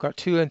 so we've got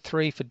 2 and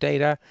 3 for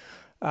data.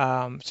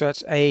 So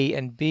that's A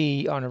and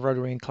B on a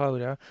rotary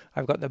encoder.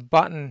 I've got the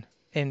button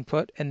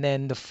input, and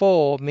then the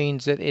 4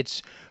 means that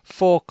it's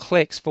 4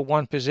 clicks for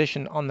one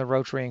position on the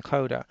rotary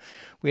encoder.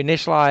 We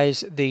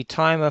initialize the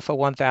timer for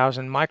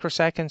 1000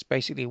 microseconds,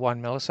 basically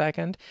 1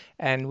 millisecond,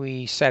 and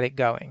we set it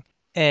going.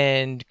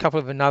 And a couple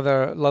of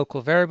another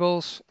local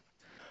variables.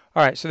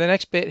 All right, so the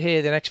next bit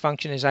here, the next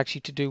function is actually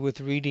to do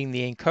with reading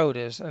the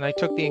encoders. And I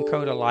took the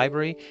encoder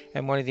library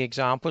and one of the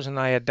examples and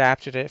I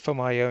adapted it for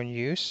my own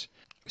use.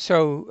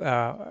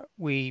 So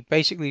we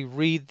basically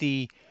read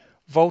the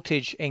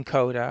voltage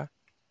encoder.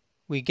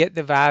 We get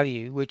the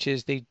value, which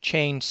is the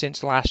change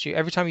since last year.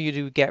 Every time you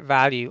do get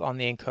value on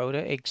the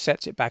encoder, it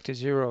sets it back to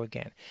 0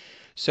 again.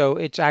 So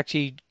it's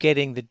actually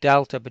getting the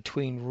delta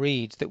between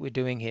reads that we're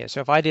doing here.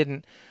 So if I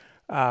didn't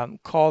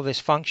call this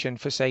function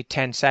for say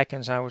 10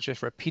 seconds, I was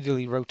just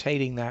repeatedly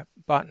rotating that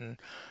button,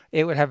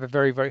 it would have a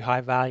very, very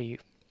high value.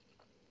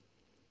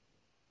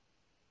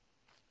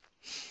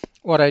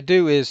 What I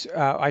do is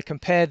I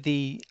compare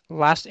the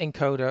last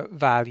encoder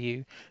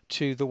value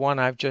to the one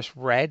I've just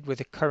read with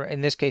the current, in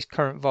this case,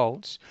 current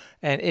volts.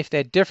 And if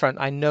they're different,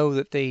 I know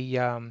that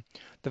the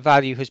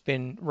value has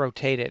been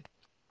rotated.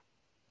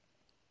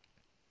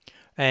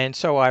 And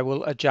so I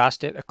will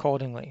adjust it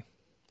accordingly.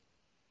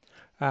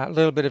 A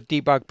little bit of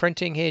debug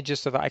printing here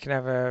just so that I can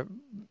have a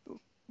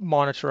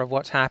monitor of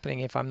what's happening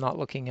if I'm not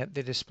looking at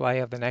the display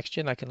of the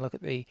Nextion. I can look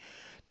at the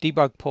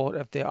debug port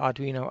of the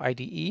Arduino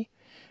IDE.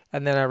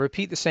 And then I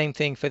repeat the same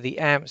thing for the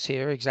amps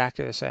here,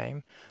 exactly the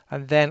same.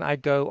 And then I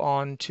go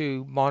on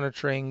to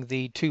monitoring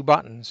the two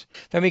buttons.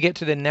 Then we get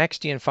to the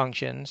Nextion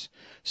functions.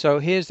 So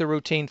here's the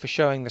routine for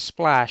showing the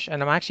splash.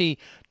 And I'm actually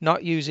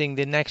not using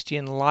the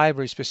Nextion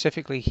library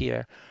specifically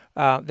here.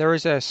 There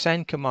is a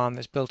send command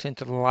that's built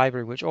into the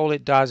library, which all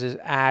it does is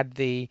add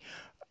the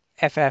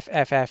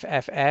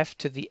FFFFFF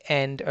to the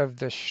end of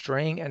the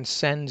string and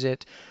sends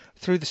it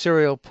through the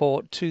serial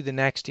port to the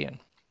Nextion.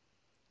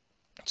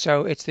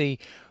 So it's the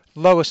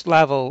lowest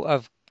level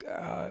of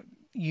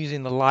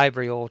using the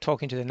library or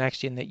talking to the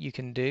Nextion that you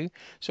can do.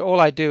 So all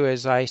I do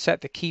is I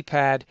set the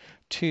keypad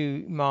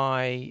to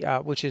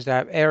my, which is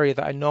that area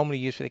that I normally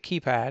use for the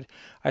keypad.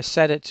 I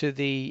set it to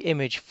the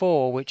image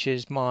 4, which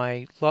is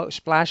my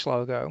splash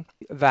logo.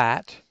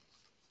 That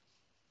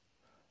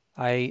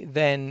I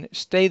then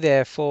stay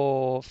there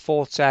for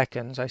 4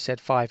 seconds. I said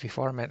 5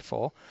 before, I meant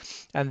 4.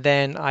 And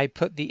then I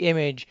put the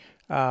image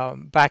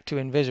back to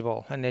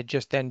invisible, and it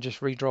just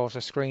redraws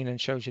the screen and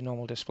shows you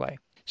normal display.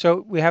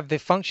 So we have the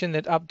function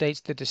that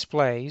updates the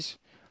displays.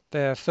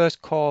 The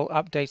first call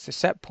updates the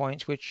set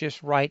points, which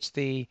just writes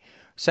the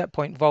set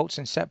point volts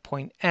and set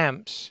point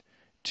amps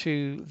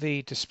to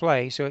the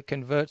display. So it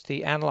converts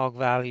the analog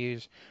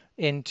values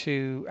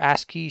into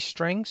ASCII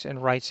strings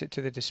and writes it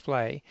to the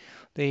display.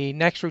 The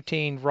next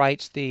routine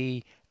writes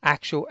the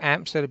actual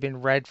amps that have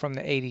been read from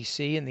the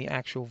ADC and the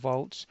actual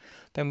volts.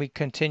 Then we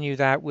continue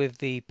that with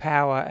the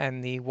power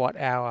and the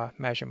watt-hour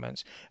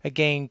measurements.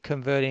 Again,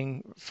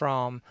 converting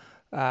from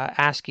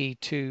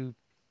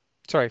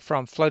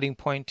from floating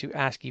point to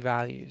ASCII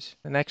values.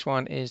 The next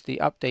one is the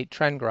update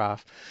trend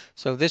graph.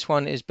 So this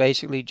one is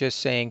basically just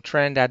saying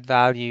trend at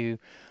value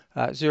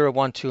 0,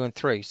 1, 2, and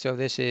 3. So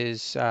this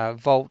is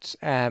volts,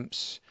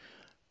 amps,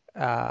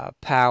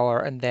 power,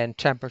 and then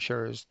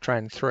temperature is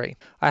trend 3.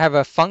 I have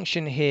a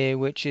function here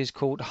which is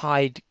called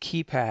hide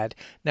keypad.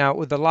 Now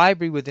with the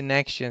library with the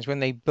Nextions, when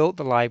they built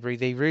the library,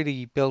 they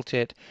really built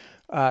it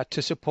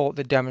to support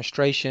the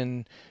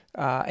demonstration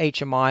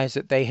HMIs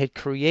that they had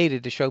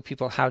created to show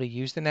people how to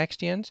use the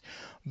Nextions.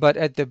 But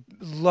at the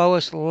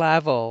lowest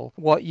level,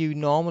 what you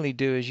normally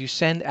do is you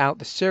send out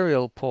the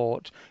serial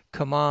port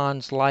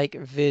commands like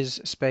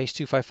viz space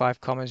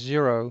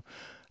 255,0,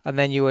 and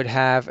then you would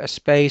have a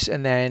space,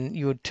 and then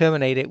you would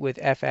terminate it with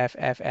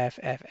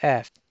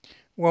FFFFFF.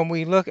 When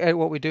we look at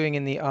what we're doing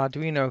in the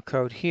Arduino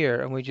code here,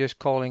 and we're just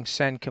calling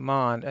send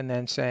command and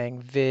then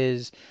saying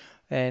viz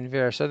and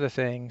various other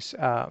things,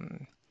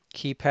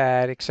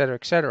 keypad,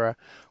 etc.,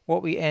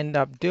 what we end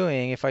up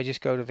doing, if I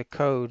just go to the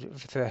code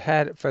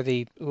for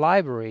the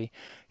library,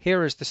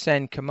 here is the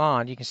send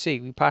command. You can see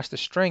we pass the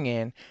string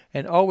in,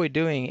 and all we're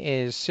doing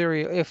is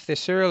serial. If the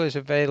serial is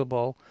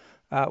available,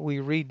 we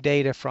read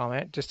data from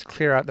it just to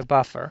clear out the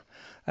buffer.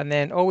 And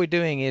then all we're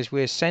doing is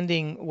we're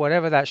sending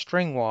whatever that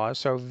string was,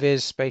 so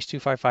viz space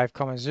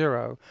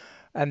 255,0,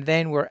 and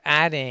then we're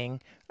adding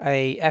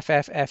a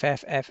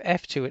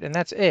FFFFFF to it, and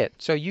that's it.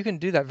 So you can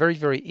do that very,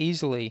 very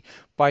easily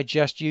by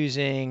just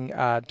using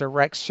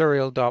direct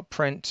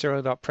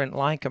serial.print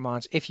line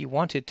commands if you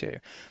wanted to.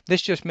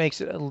 This just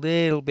makes it a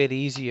little bit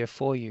easier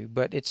for you,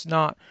 but it's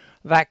not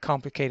that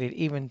complicated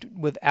even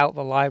without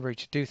the library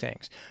to do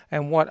things.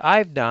 And what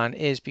I've done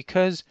is,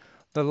 because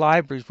the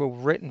libraries were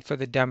written for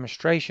the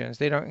demonstrations,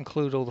 they don't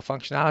include all the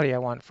functionality I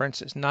want. For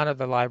instance, none of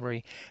the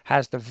library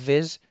has the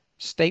viz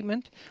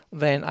statement.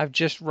 Then I've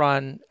just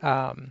run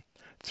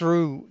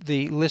through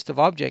the list of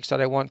objects that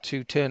I want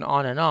to turn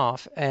on and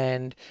off,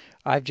 and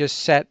I've just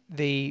set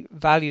the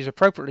values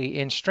appropriately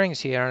in strings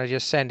here, and I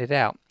just send it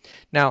out.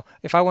 Now,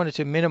 if I wanted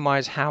to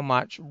minimize how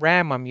much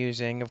RAM I'm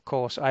using, of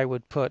course, I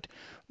would put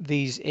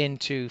these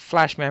into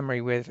flash memory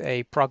with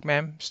a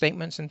progmem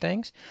statements and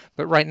things.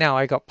 But right now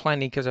I got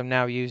plenty because I'm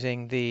now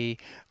using the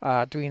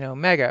Arduino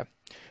MEGA.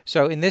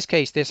 So in this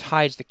case, this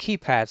hides the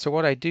keypad. So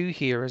what I do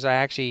here is I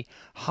actually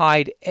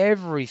hide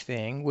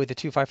everything with the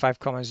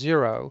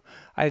 255,0.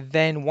 I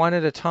then one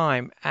at a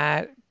time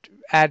add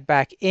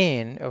back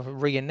in, or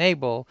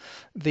re-enable,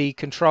 the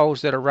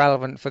controls that are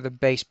relevant for the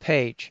base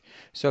page.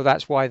 So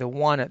that's why the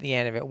 1 at the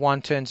end of it,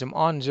 1 turns them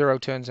on, 0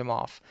 turns them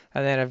off.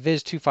 And then a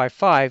viz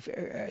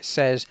 255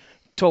 says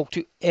talk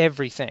to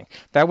everything.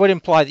 That would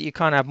imply that you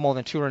can't have more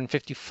than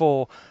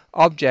 254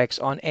 objects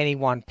on any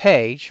one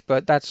page,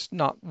 but that's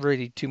not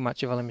really too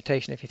much of a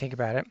limitation if you think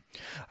about it.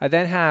 I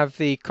then have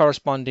the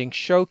corresponding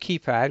show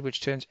keypad,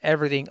 which turns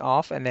everything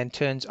off and then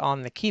turns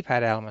on the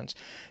keypad elements.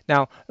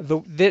 Now,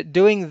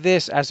 doing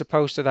this as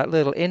opposed to that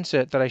little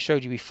insert that I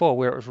showed you before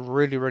where it was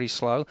really, really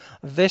slow,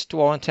 this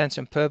to all intents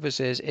and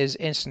purposes is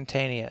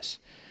instantaneous.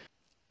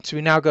 So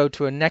we now go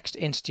to a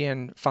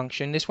Nextion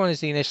function. This one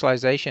is the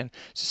initialization.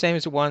 It's the same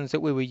as the ones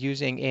that we were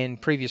using in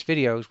previous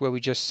videos where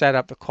we just set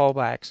up the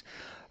callbacks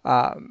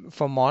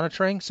for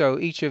monitoring. So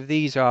each of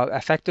these are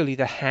effectively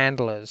the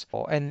handlers.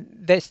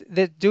 And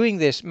doing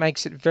this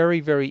makes it very,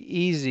 very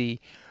easy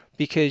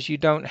because you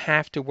don't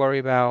have to worry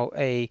about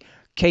a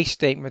case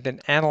statement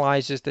that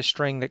analyzes the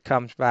string that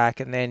comes back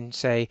and then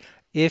say,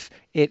 if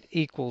it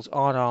equals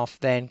on off,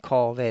 then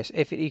call this.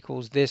 If it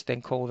equals this,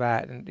 then call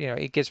that. And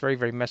it gets very,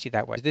 very messy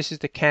that way. This is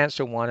the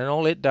cancel one, and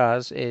all it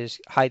does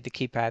is hide the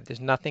keypad. There's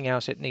nothing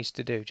else it needs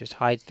to do, just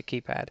hides the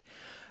keypad.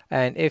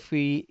 And if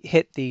we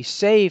hit the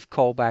save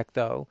callback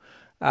though,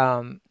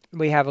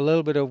 we have a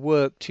little bit of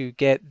work to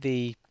get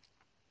the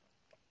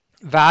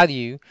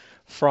value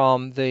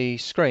from the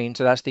screen.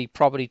 So that's the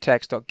property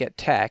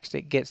text.getText.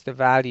 It gets the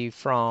value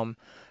from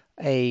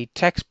a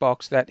text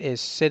box that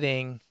is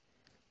sitting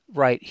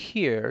right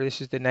here.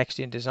 This is the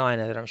Nextion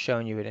designer that I'm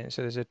showing you it in.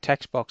 So there's a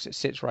text box that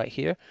sits right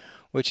here,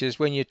 which is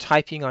when you're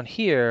typing on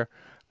here,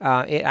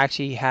 it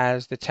actually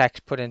has the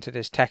text put into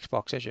this text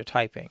box as you're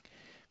typing.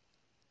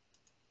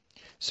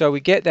 So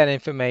we get that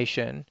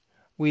information.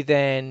 We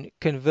then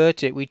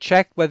convert it. We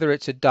check whether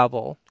it's a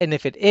double, and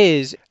if it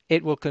is,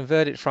 it will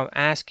convert it from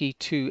ASCII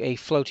to a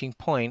floating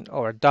point,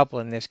 or a double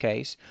in this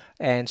case,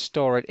 and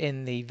store it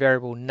in the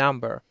variable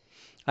number.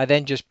 I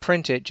then just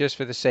print it just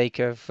for the sake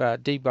of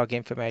debug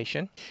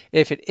information.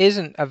 If it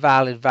isn't a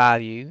valid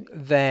value,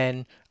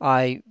 then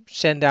I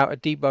send out a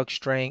debug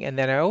string, and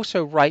then I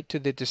also write to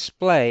the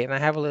display, and I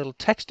have a little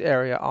text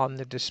area on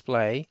the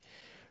display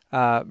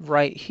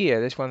right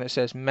here, this one that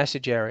says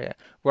message area,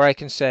 where I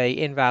can say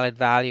invalid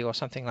value or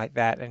something like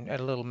that, and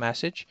a little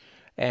message.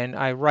 And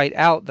I write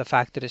out the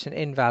fact that it's an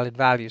invalid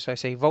value. So I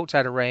say volts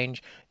out of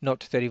range, not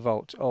to 30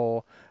 volts,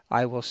 or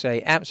I will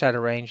say amps out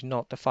of range,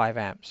 not to 5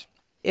 amps.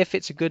 If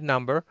it's a good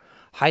number,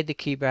 hide the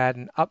keypad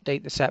and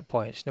update the set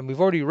points. Now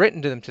we've already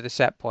written to them to the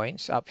set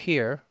points up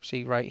here.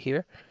 See right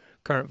here,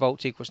 current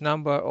volts equals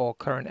number, or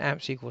current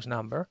amps equals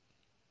number,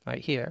 right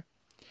here.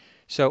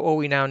 So all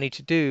we now need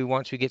to do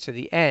once we get to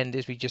the end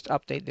is we just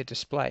update the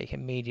display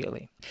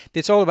immediately.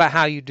 It's all about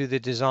how you do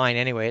the design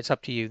anyway. It's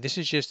up to you. This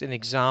is just an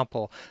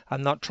example.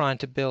 I'm not trying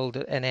to build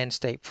an end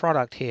state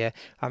product here.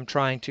 I'm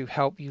trying to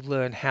help you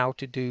learn how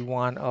to do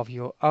one of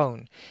your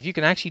own. You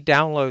can actually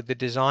download the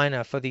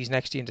designer for these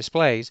Nextion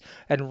displays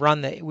and run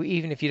that.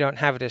 Even if you don't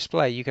have a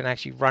display, you can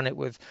actually run it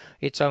with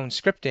its own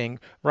scripting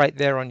right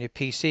there on your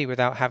PC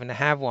without having to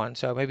have one.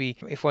 So maybe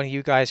if one of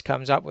you guys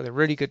comes up with a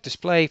really good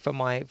display for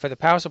the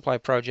power supply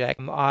project,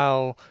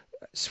 I'll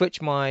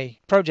switch my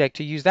project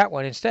to use that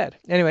one instead.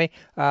 Anyway,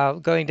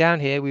 going down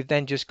here, we've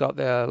then just got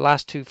the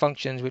last two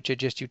functions, which are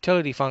just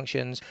utility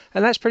functions,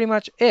 and that's pretty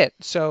much it.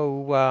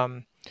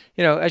 So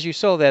as you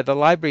saw there, the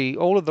library,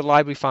 all of the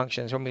library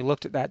functions, when we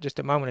looked at that just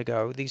a moment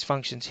ago, these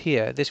functions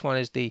here, this one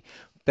is the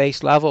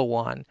base level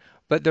one,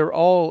 but they're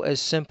all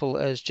as simple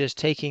as just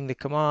taking the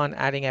command,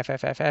 adding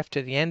FFFF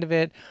to the end of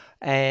it,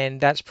 and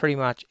that's pretty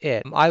much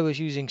it. I was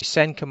using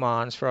send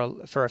commands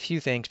for a few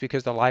things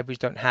because the libraries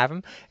don't have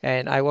them,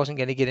 and I wasn't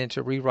going to get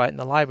into rewriting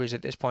the libraries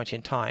at this point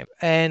in time.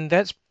 And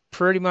that's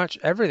pretty much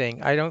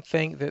everything. I don't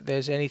think that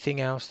there's anything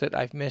else that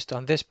I've missed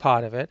on this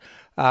part of it.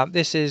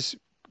 This is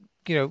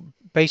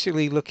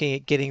basically looking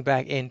at getting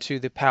back into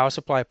the power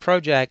supply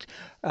project,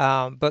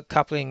 but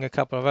coupling a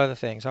couple of other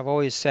things. I've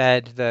always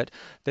said that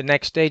the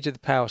next stage of the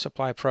power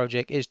supply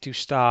project is to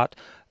start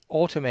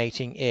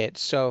automating it.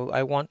 So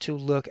I want to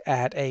look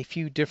at a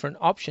few different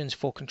options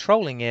for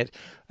controlling it,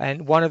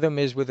 and one of them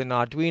is with an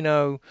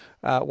Arduino,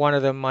 one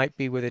of them might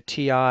be with a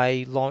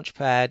TI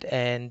launchpad,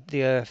 and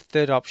the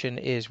third option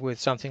is with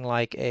something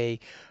like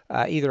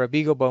either a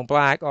BeagleBone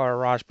Black or a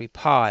Raspberry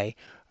Pi.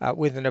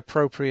 With an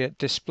appropriate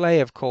display,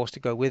 of course, to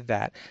go with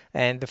that.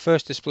 And the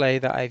first display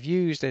that I've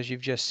used, as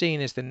you've just seen,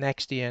 is the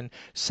Nextion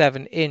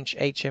 7-inch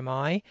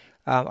HMI.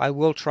 I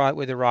will try it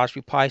with a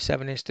Raspberry Pi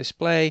 7-inch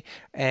display,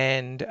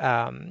 and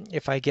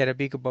if I get a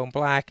BeagleBone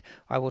Black,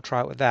 I will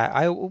try it with that.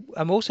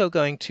 I'm also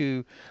going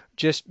to,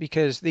 just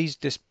because these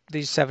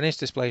 7-inch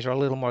displays are a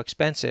little more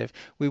expensive,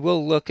 we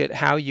will look at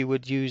how you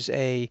would use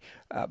a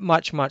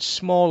much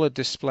smaller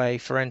display,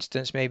 for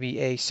instance, maybe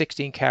a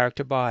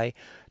 16-character by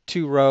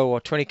 2-row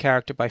or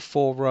 20-character by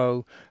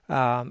 4-row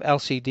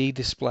LCD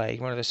display,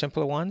 one of the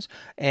simpler ones.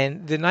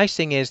 And the nice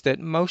thing is that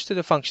most of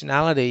the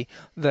functionality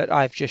that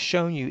I've just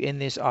shown you in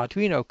this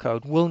Arduino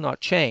code will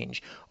not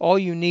change. All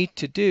you need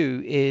to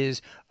do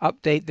is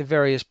update the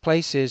various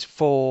places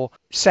for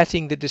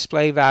setting the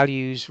display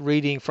values,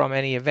 reading from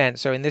any event.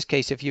 So in this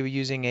case, if you were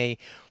using a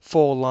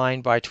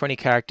 4-line by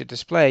 20-character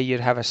display,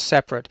 you'd have a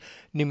separate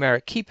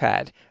numeric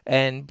keypad.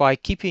 And by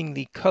keeping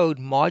the code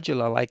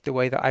modular, like the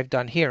way that I've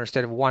done here,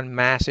 instead of one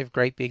massive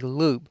great big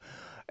loop,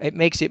 it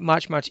makes it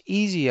much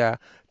easier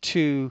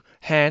to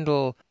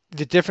handle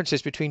the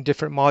differences between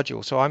different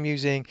modules. So I'm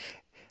using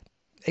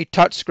a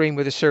touch screen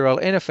with a serial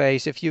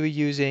interface. If you were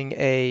using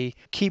a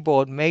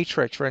keyboard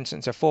matrix, for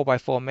instance, a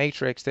 4x4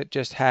 matrix that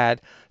just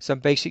had some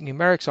basic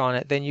numerics on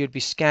it, then you'd be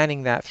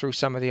scanning that through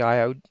some of the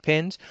I/O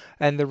pins,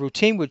 and the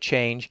routine would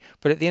change,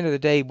 but at the end of the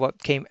day,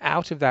 what came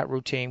out of that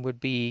routine would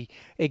be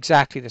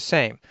exactly the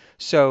same.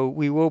 So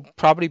we will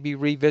probably be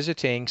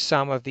revisiting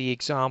some of the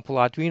example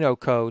Arduino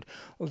code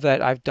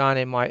that I've done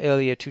in my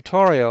earlier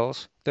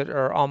tutorials that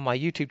are on my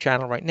YouTube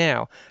channel right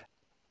now.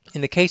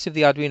 In the case of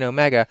the Arduino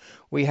MEGA,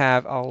 we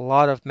have a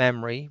lot of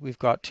memory. We've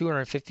got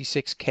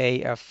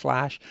 256K of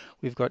flash,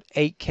 we've got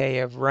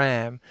 8K of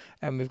RAM,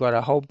 and we've got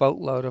a whole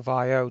boatload of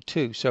I/O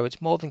too. So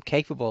it's more than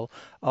capable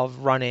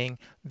of running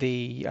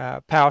the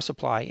power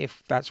supply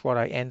if that's what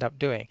I end up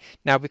doing.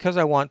 Now, because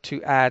I want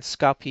to add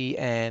SCPI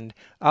and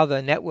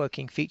other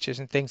networking features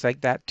and things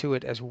like that to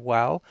it as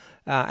well,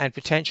 and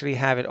potentially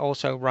have it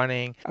also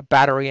running a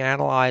battery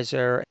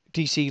analyzer,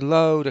 DC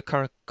load,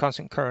 a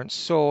constant current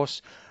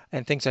source,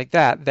 and things like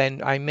that,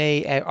 then I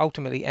may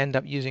ultimately end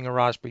up using a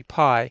Raspberry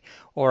Pi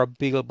or a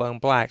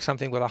BeagleBone Black,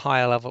 something with a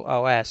higher level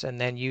OS,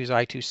 and then use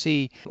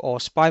I2C or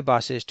SPI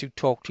buses to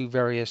talk to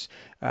various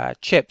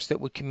chips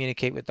that would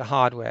communicate with the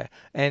hardware.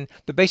 And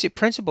the basic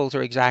principles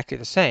are exactly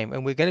the same,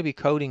 and we're going to be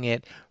coding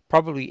it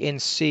probably in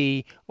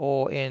C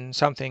or in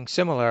something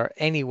similar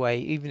anyway,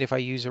 even if I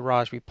use a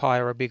Raspberry Pi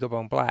or a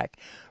BeagleBone Black.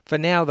 For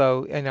now,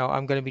 though,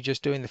 I'm going to be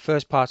just doing the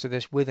first parts of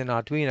this with an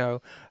Arduino.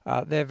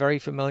 They're very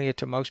familiar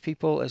to most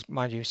people, as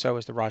mind you, so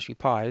is the Raspberry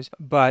Pis.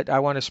 But I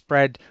want to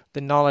spread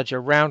the knowledge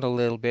around a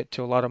little bit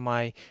to a lot of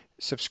my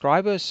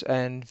subscribers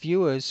and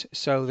viewers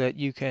so that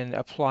you can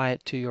apply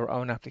it to your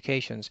own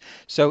applications.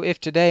 So if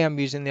today I'm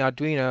using the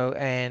Arduino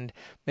and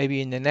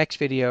maybe in the next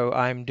video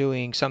I'm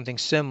doing something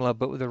similar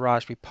but with a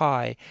Raspberry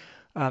Pi,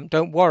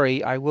 don't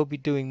worry, I will be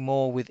doing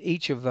more with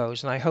each of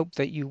those, and I hope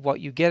that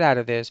what you get out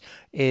of this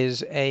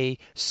is a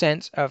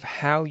sense of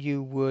how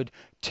you would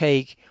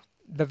take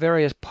the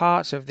various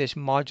parts of this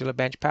modular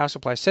bench power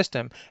supply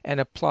system and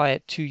apply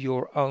it to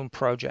your own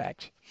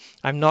project.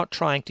 I'm not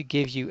trying to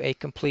give you a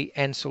complete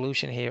end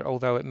solution here,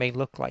 although it may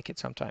look like it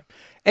sometime.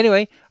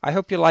 Anyway, I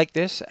hope you like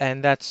this,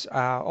 and that's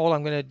all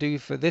I'm going to do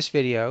for this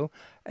video,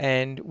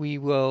 and we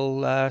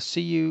will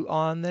see you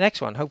on the next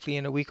one, hopefully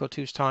in a week or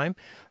two's time.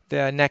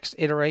 The next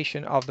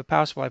iteration of the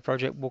power supply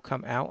project will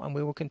come out, and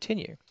we will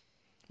continue.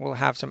 We'll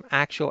have some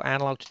actual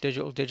analog to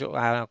digital, digital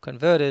analog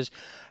converters,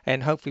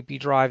 and hopefully be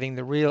driving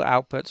the real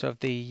outputs of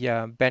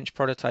the bench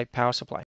prototype power supply.